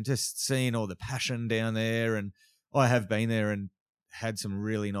 man. And just seeing all the passion down there. And I have been there and had some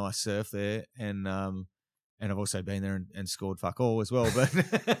really nice surf there. And I've also been there and scored fuck all as well.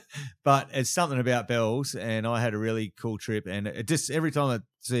 But it's something about Bells and I had a really cool trip. And it just, every time I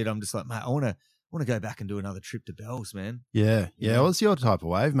see it, I'm just like, mate, I want to go back and do another trip to Bells, man. Yeah. Well, it's your type of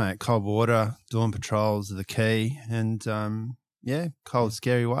wave, mate. Cold water, dawn patrols are the key. And, cold,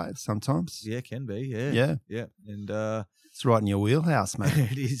 scary waves sometimes. Yeah, can be. Yeah. And, it's right in your wheelhouse, mate.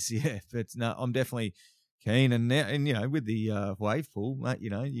 It is, yeah. But no, I'm definitely keen. And now, with the wave pool, mate,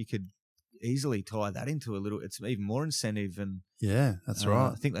 you could easily tie that into a little. It's even more incentive. And yeah, that's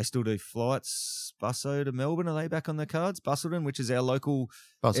right. I think they still do flights. Busso to Melbourne, are they back on the cards? Busselton, which is our local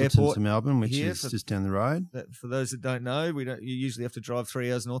airport to Melbourne, which here is just down the road. For those that don't know, you usually have to drive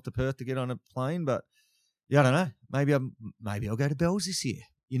 3 hours north to Perth to get on a plane. But yeah, I don't know. Maybe I'll go to Bells this year.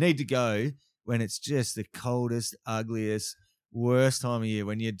 You need to go when it's just the coldest, ugliest, worst time of year,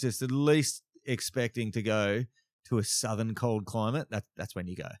 when you're just at least expecting to go to a southern cold climate. That's when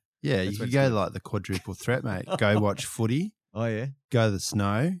you go. Yeah, you could go like the quadruple threat, mate. Go watch footy. Oh, yeah. Go to the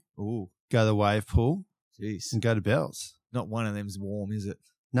snow. Ooh. Go to the wave pool. Jeez. And go to Bells. Not one of them's warm, is it?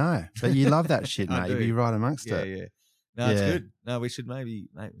 No, but you love that shit, mate. You'd be right amongst it. Yeah. No, it's good. No, we should we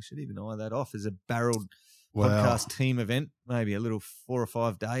should even eye that off as a barreled podcast team event. Maybe a little 4 or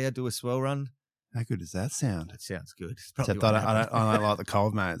 5 dayer, do a swell run. How good does that sound? That sounds good. Except I don't like the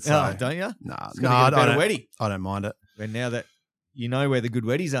cold, mate. So. Oh, don't you? No, I don't mind it. And now that you know where the good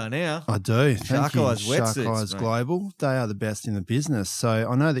wetties are now. I do. Shark Eyes wetsuits. Shark Eyes Global. They are the best in the business. So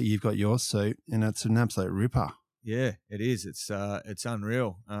I know that you've got your suit and it's an absolute ripper. Yeah, it is. It's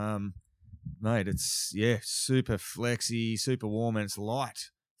unreal. Mate, it's super flexy, super warm, and it's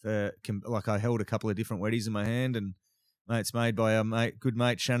light. Like I held a couple of different wetties in my hand, and mate, it's made by our good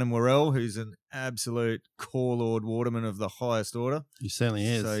mate Shannon Worrell, who's an absolute core lord waterman of the highest order. He certainly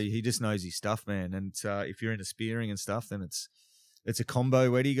is. So he just knows his stuff, man. And if you're into spearing and stuff, then it's a combo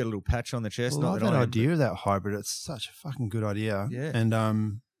wetty. You got a little patch on the chest. Well, I like that idea of that hybrid. It's such a fucking good idea. Yeah.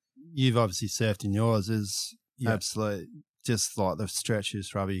 And you've obviously surfed in yours. Is absolute, just like the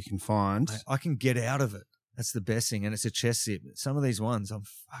stretchiest rubber you can find. Mate, I can get out of it. That's the best thing, and it's a chest zip. Some of these ones, I'm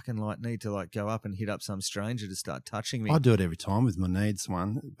fucking need to go up and hit up some stranger to start touching me. I do it every time with my needs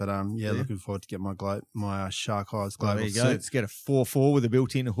one, but looking forward to get my Shark Eyes Global. There you go. Let's get a 4.4 with a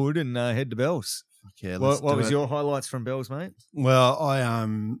built-in hood and head to Bells. Yeah, what was your highlights from Bells, mate? Well, I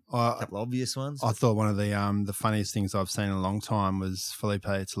a couple of obvious ones. I thought one of the funniest things I've seen in a long time was Felipe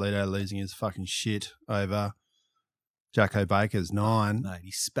Toledo losing his fucking shit over Jacko Baker's 9. Mate,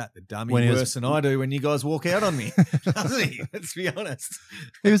 he spat the dummy worse than I do when you guys walk out on me, doesn't he? Let's be honest.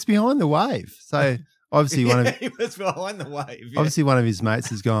 He was behind the wave. So obviously he was behind the wave. Yeah. Obviously one of his mates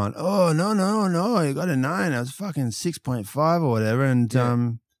has gone, oh, no, you got a 9. It was fucking 6.5 or whatever.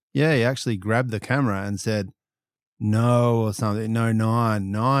 And he actually grabbed the camera and said, no or something, no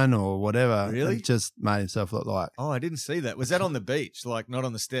 9 or whatever. Really? And just made himself look like. Oh, I didn't see that. Was that on the beach, not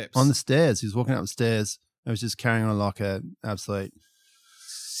on the steps? On the stairs. He was walking up the stairs. It was just carrying on like a absolute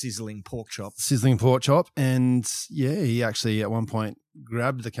sizzling pork chop. And he actually at one point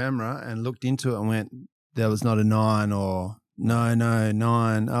grabbed the camera and looked into it and went, there was not a 9 or no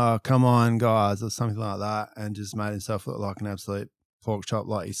 9. Oh, come on, guys, or something like that. And just made himself look like an absolute pork chop,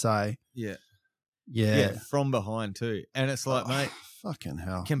 like you say. Yeah. Yeah. From behind too. And it's like, mate, fucking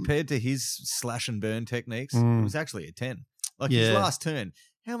hell. Compared to his slash and burn techniques, it was actually a 10. His last turn,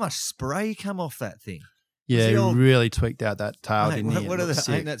 how much spray come off that thing? Yeah, the old- really tweaked out that tail, Mate, didn't he? what It are looked the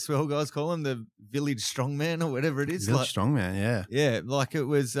sick. Ain't That Swell guys call him? The village strongman or whatever it is. Village strongman, yeah. Yeah, like it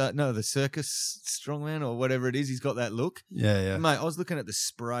was, the circus strongman or whatever it is. He's got that look. Yeah. Mate, I was looking at the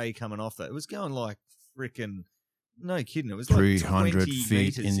spray coming off that. It was going like freaking, no kidding. It was like 300 20 feet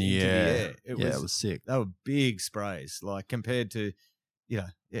meters in the into air. It was sick. They were big sprays, like compared to,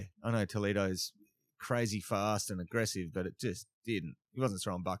 I know Toledo's crazy fast and aggressive, but it just didn't. He wasn't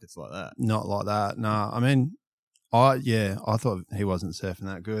throwing buckets like that. Not like that. No, I mean, I thought he wasn't surfing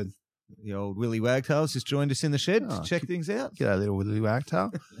that good. The old Willie Wagtails just joined us in the shed to check things out. Get a little Willie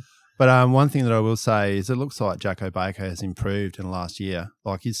Wagtail. But one thing that I will say is it looks like Jacko Baker has improved in the last year.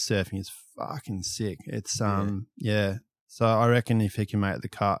 Like his surfing is fucking sick. It's So I reckon if he can make the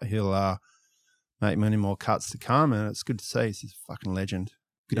cut, he'll make many more cuts to come, and it's good to see. He's a fucking legend.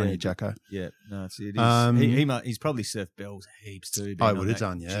 Good on you, Jacko. Yeah, no, it is. He's probably surfed bells heaps too. I would have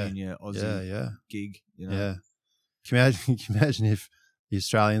done, Junior Aussie gig. Yeah. Can you imagine if the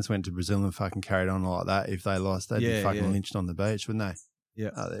Australians went to Brazil and fucking carried on like that? If they lost, they'd be fucking lynched on the beach, wouldn't they? Yeah.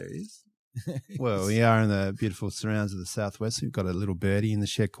 Oh, there he is. Well, we are in the beautiful surrounds of the southwest. We've got a little birdie in the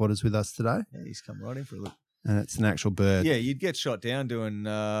shed quarters with us today. Yeah, he's come right in for a look. And it's an actual bird. Yeah, you'd get shot down doing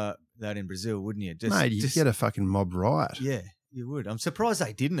that in Brazil, wouldn't you? Mate, you'd get a fucking mob riot. Yeah, you would. I'm surprised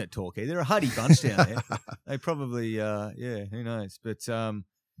they didn't at Torquay. They're a hardy bunch down there. They probably, who knows? But,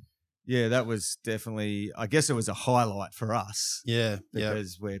 that was definitely, I guess it was a highlight for us. Yeah,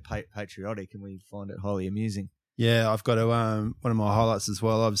 because we're patriotic and we find it highly amusing. Yeah, I've got to, one of my highlights as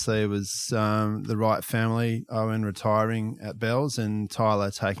well, obviously, was the Wright family, Owen retiring at Bells and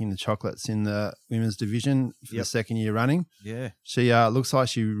Tyler taking the chocolates in the women's division for the second year running. Yeah. She looks like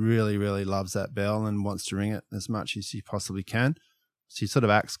she really, really loves that bell and wants to ring it as much as she possibly can. She sort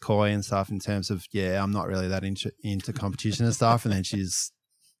of acts coy and stuff in terms of, I'm not really that into competition and stuff. And then she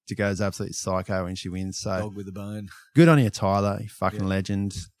goes absolutely psycho when she wins. So dog with a bone. Good on you, Tyler. You fucking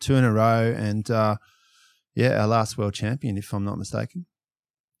legend. 2 in a row and, our last world champion, if I'm not mistaken.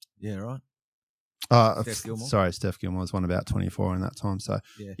 Yeah, right. Steph Gilmore. Sorry, Steph Gilmore's won about 24 in that time. So,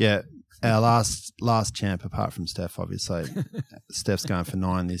 our last champ, apart from Steph, obviously. Steph's going for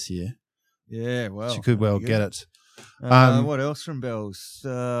 9 this year. Yeah, well. She could well get it. What else from Bells?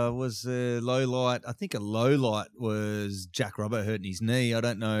 Was a low light? I think a low light was Jack Robbo hurting his knee. I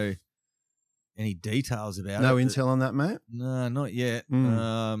don't know any details about it. No intel on that, mate? No, not yet.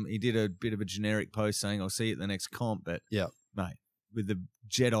 He did a bit of a generic post saying, I'll see you at the next comp. But, mate, with the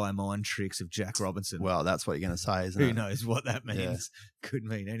Jedi mind tricks of Jack Robinson. Well, that's what you're going to say, isn't it? Who knows what that means? Yeah. Could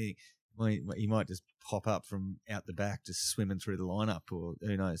mean anything. He might just pop up from out the back, just swimming through the lineup, or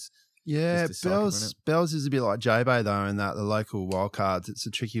who knows. Yeah, Bells is a bit like J-Bay, though, in that the local wildcards, it's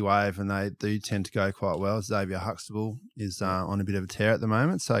a tricky wave and they do tend to go quite well. Xavier Huxtable is on a bit of a tear at the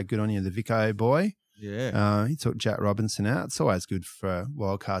moment, so good on you, the Vico boy. Yeah. He took Jack Robinson out. It's always good for a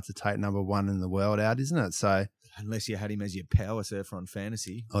wildcard to take number 1 in the world out, isn't it? So unless you had him as your power surfer on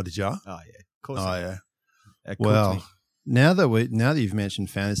fantasy. Oh, did you? Oh, yeah. Of course. Oh, yeah. Well, now that you've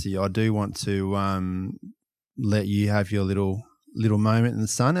mentioned fantasy, I do want to let you have your little moment in the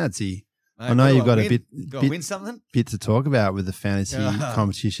sun, Adzy. I know you've got a bit to talk about with the fantasy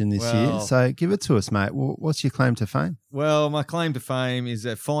competition this year. So give it to us, mate. What's your claim to fame? Well, my claim to fame is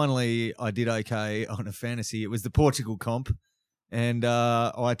that finally I did okay on a fantasy. It was the Portugal comp, and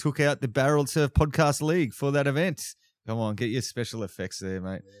I took out the Barreled Surf Podcast League for that event. Come on, get your special effects there,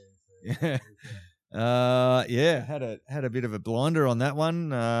 mate. Had a bit of a blinder on that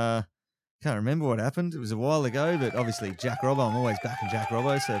one. Can't remember what happened. It was a while ago, but obviously Jack Robbo. I'm always backing Jack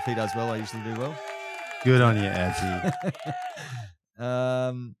Robbo, so if he does well, I usually do well. Good on you, Adzy.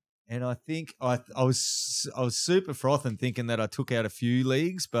 And I think I was super frothing thinking that I took out a few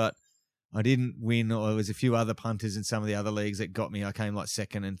leagues, but I didn't win. Or there was a few other punters in some of the other leagues that got me. I came like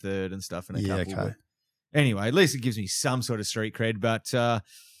 2nd and 3rd and stuff in a couple. Okay. But anyway, at least it gives me some sort of street cred. But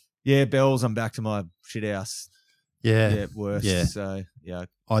Bells, I'm back to my shit house. Worse. Yeah. So,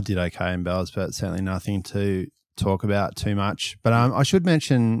 I did okay in Bells, but certainly nothing to talk about too much. But I should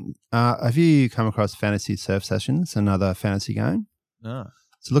mention, have you come across Fantasy Surf Sessions, another fantasy game? No.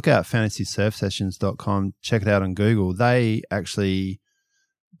 So look out fantasysurfsessions.com. Check it out on Google. They actually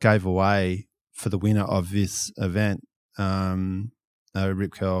gave away for the winner of this event a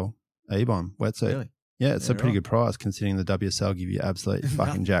Rip Curl E-Bomb wetsuit. Really? Yeah, it's a pretty good prize considering the WSL give you absolute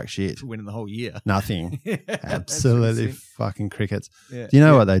fucking jack shit. For winning the whole year. Nothing. Absolutely fucking crickets. Yeah. Do you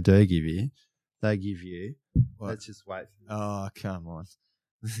know what they do give you? They give you... What? Let's just wait. Oh, come on.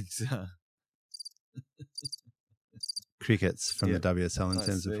 Crickets from the WSL in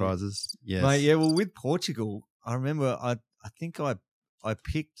terms of prizes. Yes. Mate, well, with Portugal, I remember I think I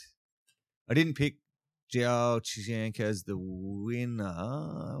picked... I didn't pick Zhao Chianka as the winner.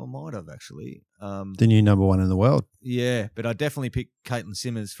 I might have actually. The new number one in the world. Yeah, but I definitely picked Caitlin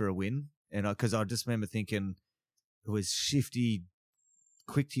Simmers for a win, and because I just remember thinking it was shifty,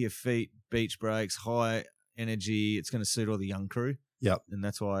 quick to your feet, beach breaks, high energy. It's going to suit all the young crew. Yep. And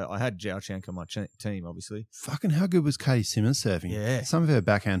that's why I had Zhao Chianka on my team, obviously. Fucking how good was Katie Simmons surfing? Yeah. Some of her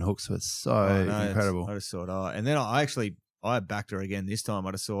backhand hooks were so incredible. I just thought, and then I backed her again this time.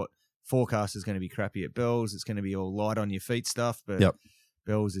 I just thought forecast is going to be crappy at Bells. It's going to be all light on your feet stuff, but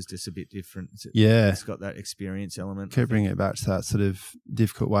Bells is just a bit different. It's got that experience element. Keep bringing it back to that sort of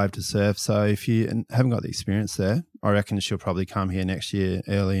difficult wave to surf. So if you haven't got the experience there, I reckon she'll probably come here next year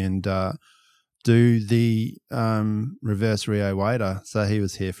early and do the reverse Rio wader. So he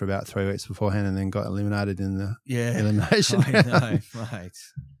was here for about 3 weeks beforehand and then got eliminated in the elimination. I know,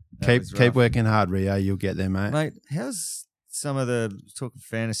 mate. Keep working hard, Rio. You'll get there, mate. Mate, how's some of the talk of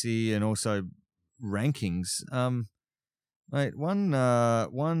fantasy and also rankings? Mate,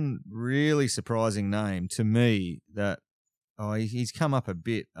 one really surprising name to me that he's come up a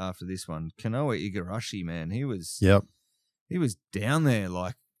bit after this one. Kanoa Igarashi, man, he was down there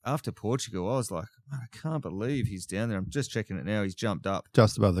like. After Portugal, I was like, I can't believe he's down there. I'm just checking it now. He's jumped up.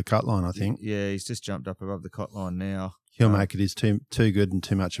 Just above the cut line, I think. Yeah, he's just jumped up above the cut line now. He'll make it. He's too good and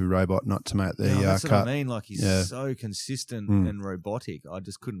too much of a robot not to make the that's cut. What I mean. Like, he's so consistent and robotic. I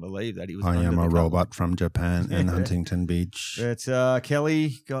just couldn't believe that he was I am a robot from Japan and Huntington Beach. But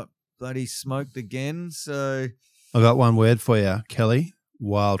Kelly got bloody smoked again. So I got one word for you, Kelly.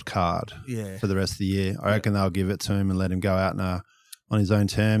 Wild card for the rest of the year. I reckon they'll give it to him and let him go out on his own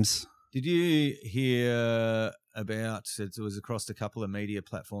terms. Did you hear about, it was across a couple of media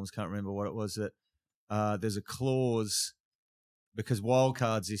platforms, can't remember what it was, that there's a clause, because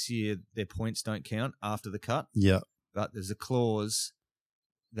wildcards this year, their points don't count after the cut. Yeah. But there's a clause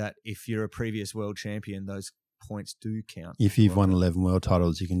that if you're a previous world champion, those points do count. If you've won 11 world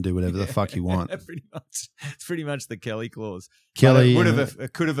titles, you can do whatever the fuck you want. Pretty much. It's pretty much the Kelly clause. Kelly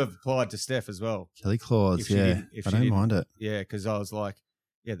it could have applied to Steph as well. Kelly clause, I don't mind it. Yeah, because I was like,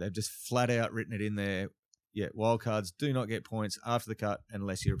 they've just flat out written it in there. Yeah, wildcards do not get points after the cut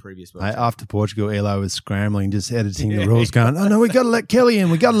unless you're a previous world champion. After Portugal, Elo was scrambling, just editing the rules, going, "Oh no, we got to let Kelly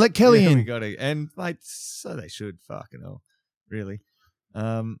in. We got to let Kelly in. We got to." And mate, so they should. Fucking hell, really.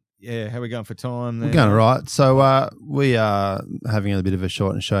 Yeah, how are we going for time there? We're going all right. So we are having a bit of a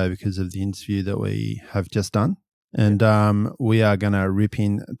shortened show because of the interview that we have just done. And we are going to rip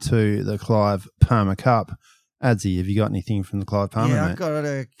into the Clive Palmer Cup. Adzy, have you got anything from the Clive Palmer, Yeah, mate? I've got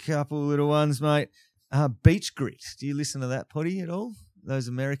a couple little ones, mate. Beach Grit. Do you listen to that potty at all? Those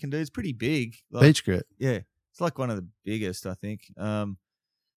American dudes? Pretty big. Beach Grit? Yeah. It's like one of the biggest, I think. I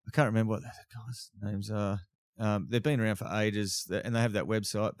can't remember what the guys' names are. They've been around for ages, and they have that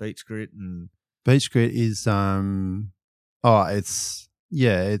website, Beach Grit. And Beach Grit is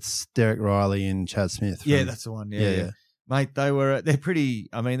it's Derek Riley and Chad Smith. Yeah, that's the one. Yeah. Mate, they're pretty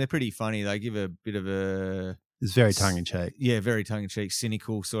funny. They give a bit of a... It's very tongue-in-cheek. Yeah, very tongue-in-cheek,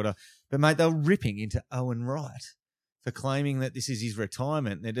 cynical sort of. But, mate, they're ripping into Owen Wright for claiming that this is his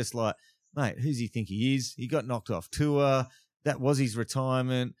retirement. They're just like, mate, who's he think he is? He got knocked off tour. That was his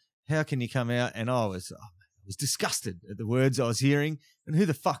retirement. How can you come out? And I was disgusted at the words I was hearing. And who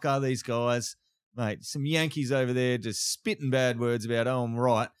the fuck are these guys? Mate, some Yankees over there just spitting bad words about Owen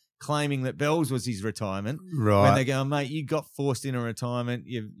Wright, claiming that Bells was his retirement. Right. When they go, mate, you got forced into retirement.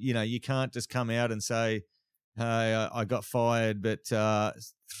 You can't just come out and say, hey, I got fired, but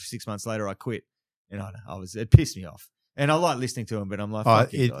 6 months later I quit. And it pissed me off. And I like listening to him, but I'm like,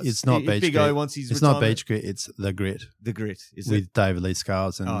 fuck you guys. It's not Beach Big Grit. O wants his It's retirement. not Beach Grit. It's The Grit. The Grit. With David Lee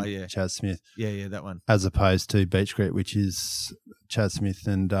Scales and Chad Smith. Yeah, that one. As opposed to Beach Grit, which is Chad Smith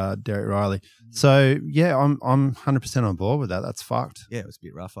and Derek Riley. So, yeah, I'm 100% on board with that. That's fucked. Yeah, it was a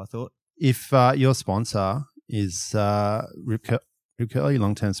bit rough, I thought. If your sponsor is Rip Curl, your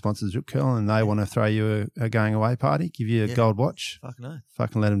long-term sponsor is Rip Curl, and they want to throw you a going-away party, give you a gold watch, fuck no.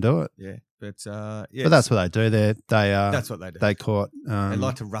 Fucking let them do it. Yeah, but but that's what they do. That's what they do. They caught they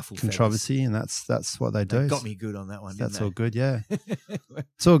like to ruffle controvery, and that's what they do. They got me good on that one. That's didn't all good. Yeah,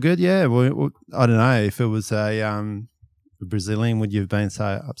 it's all good. Yeah. Well, I don't know if it was a Brazilian, would you have been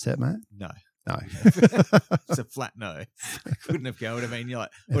so upset, mate? No. It's a flat no. Couldn't have go. Would have been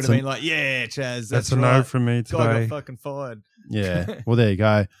like, yeah, Chaz. That's a right. no from me today. Guy got fucking fired. Yeah. Well, there you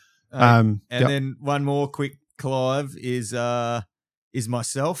go. And then one more quick, Clive, is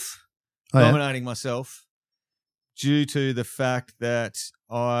myself. Nominating myself due to the fact that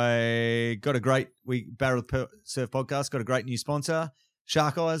I got Barrel Surf Podcast got a great new sponsor,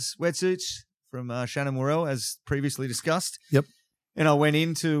 Shark Eyes Wetsuits from Shannon Morrell, as previously discussed. Yep. And I went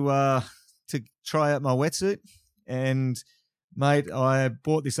in to to try out my wetsuit. And, mate, I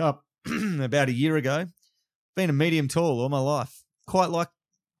bought this up about a year ago. Been a medium tall all my life. Quite like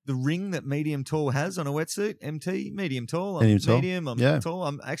the ring that medium tall has on a wetsuit. MT, medium tall. I'm medium. I'm tall.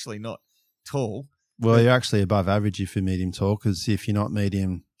 I'm actually not tall. Well, you're actually above average if you're medium tall, because if you're not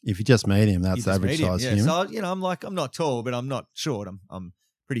medium, if you're just medium, that's average size human. So, I'm not tall, but I'm not short. I'm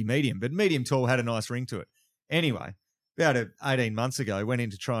pretty medium. But medium tall had a nice ring to it. Anyway, about 18 months ago, went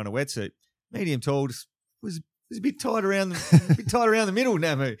in to try on a wetsuit. Medium tall just was a bit tight around the middle,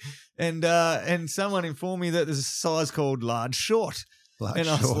 Namu. And someone informed me that there's a size called large short. I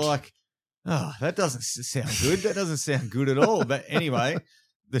was like, oh, that doesn't sound good. That doesn't sound good at all. But anyway,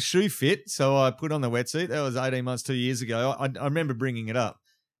 the shoe fit, so I put on the wetsuit. That was 18 months, 2 years ago. I remember bringing it up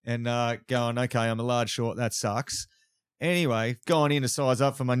and going, okay, I'm a large short. That sucks. Anyway, going in to size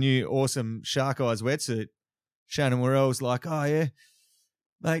up for my new awesome Shark Eyes wetsuit. Shannon Worrell was like, oh, yeah,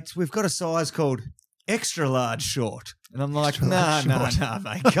 mate, we've got a size called extra large short. And I'm like, nah,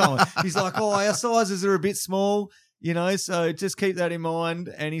 mate, come on. He's like, oh, our sizes are a bit small, so just keep that in mind.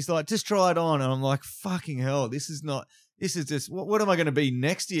 And he's like, just try it on. And I'm like, fucking hell, this is just, what am I going to be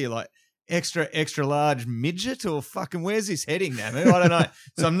next year? Like extra large midget, or fucking where's this heading now, man? I don't know.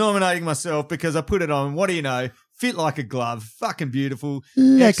 So I'm nominating myself because I put it on. What do you know? Fit like a glove. Fucking beautiful.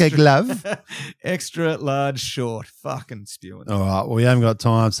 Like a glove. Extra large short. Fucking spewing. All right. Well, we haven't got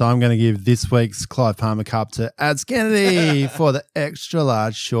time, so I'm going to give this week's Clive Palmer Cup to Adz Kennedy for the extra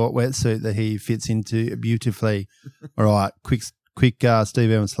large short wetsuit that he fits into beautifully. All right. Quick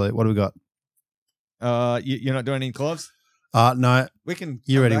Steve Evans salute. What do we got? You're not doing any Clives? No. We can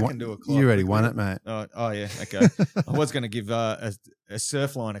you already and do a Clive. You already won it, mate. Oh yeah, okay. I was going to give a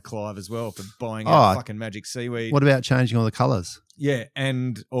surf line a Clive as well for buying out fucking magic seaweed. What about changing all the colours? Yeah,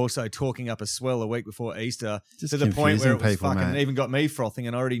 and also talking up a swell a week before Easter Just to the point where it was people, fucking mate. even got me frothing,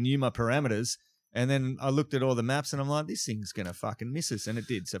 and I already knew my parameters. And then I looked at all the maps and I'm like, this thing's going to fucking miss us. And it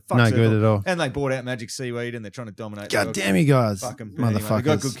did. So fuck no circle. good at all. And they bought out magic seaweed and they're trying to dominate. God damn you guys. Fucking motherfuckers. Anyway, they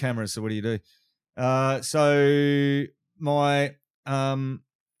got good cameras, so what do you do? So my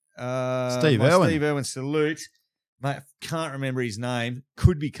Steve Irwin salute, mate, I can't remember his name.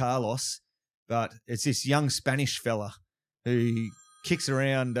 Could be Carlos, but it's this young Spanish fella who kicks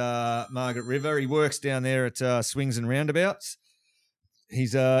around Margaret River. He works down there at Swings and Roundabouts.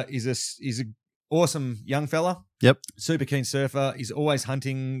 He's a awesome young fella. Yep. Super keen surfer. He's always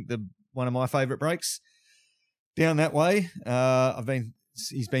hunting one of my favourite breaks down that way.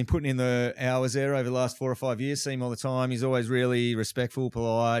 He's been putting in the hours there over the last 4 or 5 years. See him all the time. He's always really respectful,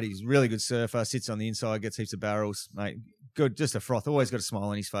 polite. He's a really good surfer. Sits on the inside, gets heaps of barrels, mate. Good, just a froth. Always got a smile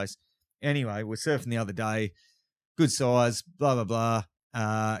on his face. Anyway, we're surfing the other day. Good size. Blah blah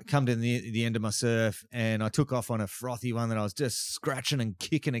blah. Come to the end of my surf, and I took off on a frothy one that I was just scratching and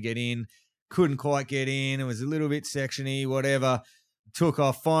kicking to get in. Couldn't quite get in. It was a little bit sectiony, whatever. Took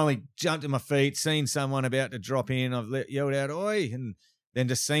off, finally jumped to my feet, seen someone about to drop in. I've yelled out, oi, and then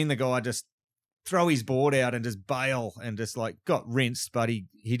just seen the guy just throw his board out and just bail and just like got rinsed, but he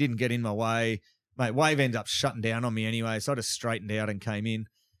didn't get in my way. Mate, wave ended up shutting down on me anyway, so I just straightened out and came in.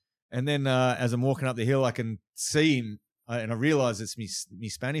 And then as I'm walking up the hill, I can see him, and I realise it's me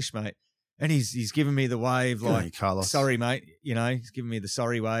Spanish mate. And he's giving me the wave like, sorry, mate. He's giving me the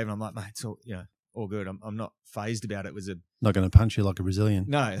sorry wave. And I'm like, mate, it's all good. I'm not phased about it. It was not going to punch you like a Brazilian.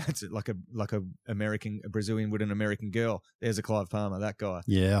 No, that's it. Like a Brazilian with an American girl. There's a Clive Palmer, that guy.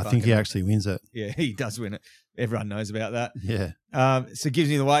 Yeah, I think he actually wins it. Yeah, he does win it. Everyone knows about that. Yeah. So gives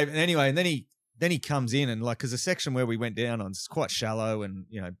me the wave. And anyway, and then he comes in and because the section where we went down on is quite shallow and,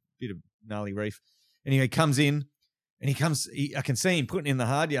 bit of gnarly reef. Anyway, he comes in. And I can see him putting in the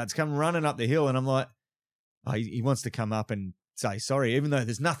hard yards, come running up the hill. And I'm like, he wants to come up and say sorry, even though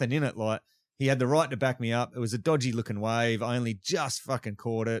there's nothing in it. Like, he had the right to back me up. It was a dodgy looking wave. I only just fucking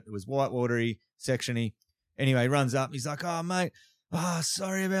caught it. It was whitewatery, sectiony. Anyway, he runs up. He's like, oh, mate,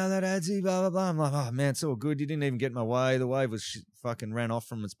 sorry about that, Adzy, blah, blah, blah. I'm like, oh, man, it's all good. You didn't even get in my way. The wave was fucking ran off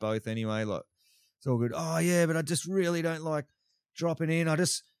from us both anyway. Like, it's all good. Oh, yeah, but I just really don't like dropping in. I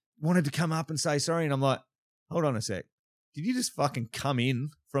just wanted to come up and say sorry. And I'm like, hold on a sec. Did you just fucking come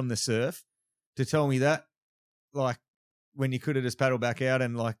in from the surf to tell me that? Like, when you could have just paddled back out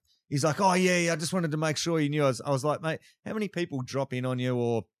and he's like, oh, yeah, I just wanted to make sure you knew. I was like, mate, how many people drop in on you,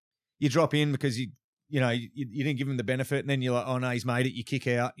 or you drop in because you didn't give him the benefit, and then you're like, oh, no, he's made it. You kick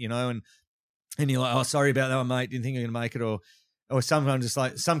out, and you're like, oh, sorry about that one, mate. Didn't think you were going to make it. Or sometimes just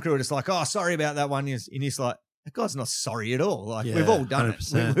like, some crew are just like, oh, sorry about that one. And he's like, that guy's not sorry at all. Like, we've all done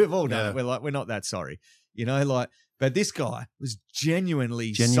 100%. it. We've all done it. We're like, we're not that sorry, but this guy was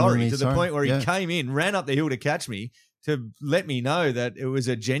genuinely sorry to the point where he came in, ran up the hill to catch me, to let me know that it was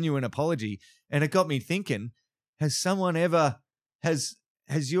a genuine apology. And it got me thinking, has someone ever, has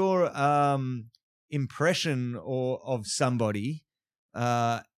your impression of somebody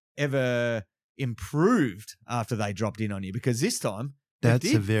ever improved after they dropped in on you? Because this time,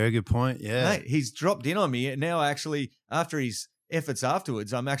 that's a very good point. Yeah. Mate, he's dropped in on me. And now actually, after his efforts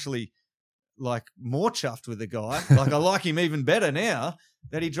afterwards, I'm actually like more chuffed with the guy. Like I like him even better now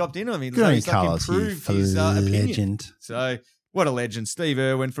that he dropped in on me. Good on he's you, like Carlos, improved you his opinion. legend. So what a legend, Steve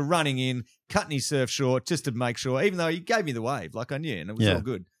Irwin, for running in, cutting his surf short just to make sure, even though he gave me the wave, like I knew, and it was all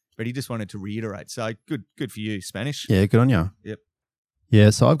good. But he just wanted to reiterate. So good for you, Spanish. Yeah, good on you. Yep. Yeah,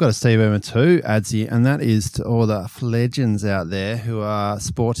 so I've got a Steve Irwin too, Adzy, and that is to all the Flegends out there who are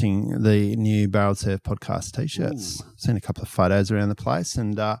sporting the new Barrel Surf podcast T-shirts. I've seen a couple of photos around the place,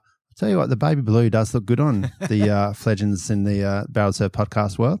 and I'll tell you what, the baby blue does look good on the Flegends in the Barrel Surf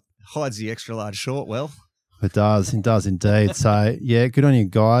podcast world. Hides the extra large short well. It does indeed. So, yeah, good on you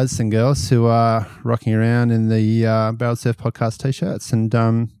guys and girls who are rocking around in the Barrel Surf podcast T-shirts.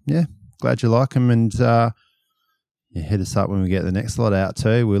 And, yeah, glad you like them. And hit us up when we get the next lot out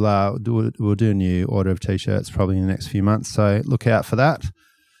too. We'll do a new order of T-shirts probably in the next few months. So look out for that.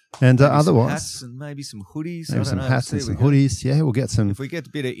 And maybe otherwise, some hats and maybe some hoodies. Maybe some hats and some hoodies. Yeah, we'll get some. If we get a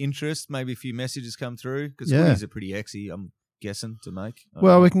bit of interest, maybe a few messages come through because hoodies are pretty exy. I'm guessing to make.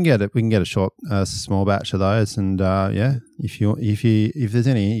 Well, we can get it. We can get a short, small batch of those. And if there's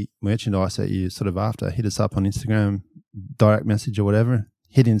any merchandise that you sort of after, hit us up on Instagram, direct message or whatever.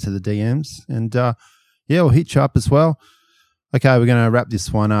 Hit into the DMs and. Yeah, we'll hit you up as well. Okay, we're going to wrap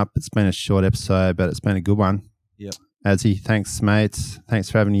this one up. It's been a short episode, but it's been a good one. Yep. Adzy, thanks, mate. Thanks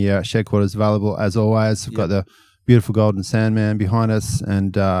for having your shed quarters available as always. We've got the beautiful Golden Sandman behind us,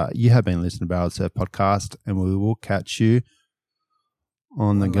 and you have been listening to Barrel Surf Podcast, and we will catch you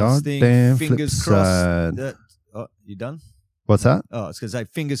on the goddamn flip side. You done? What's that? Oh, I was going to say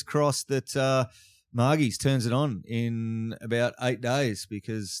fingers crossed that Margie's turns it on in about 8 days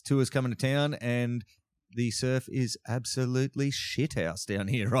because tour's coming to town and the surf is absolutely shithouse down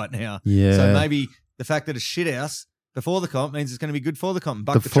here right now. Yeah. So maybe the fact that it's shithouse before the comp means it's going to be good for the comp.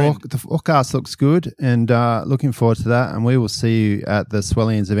 The forecast looks good and looking forward to that. And we will see you at the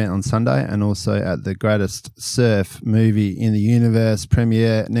Swellians event on Sunday and also at the greatest surf movie in the universe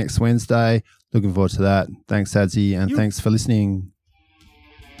premiere next Wednesday. Looking forward to that. Thanks, Adzy, and thanks for listening.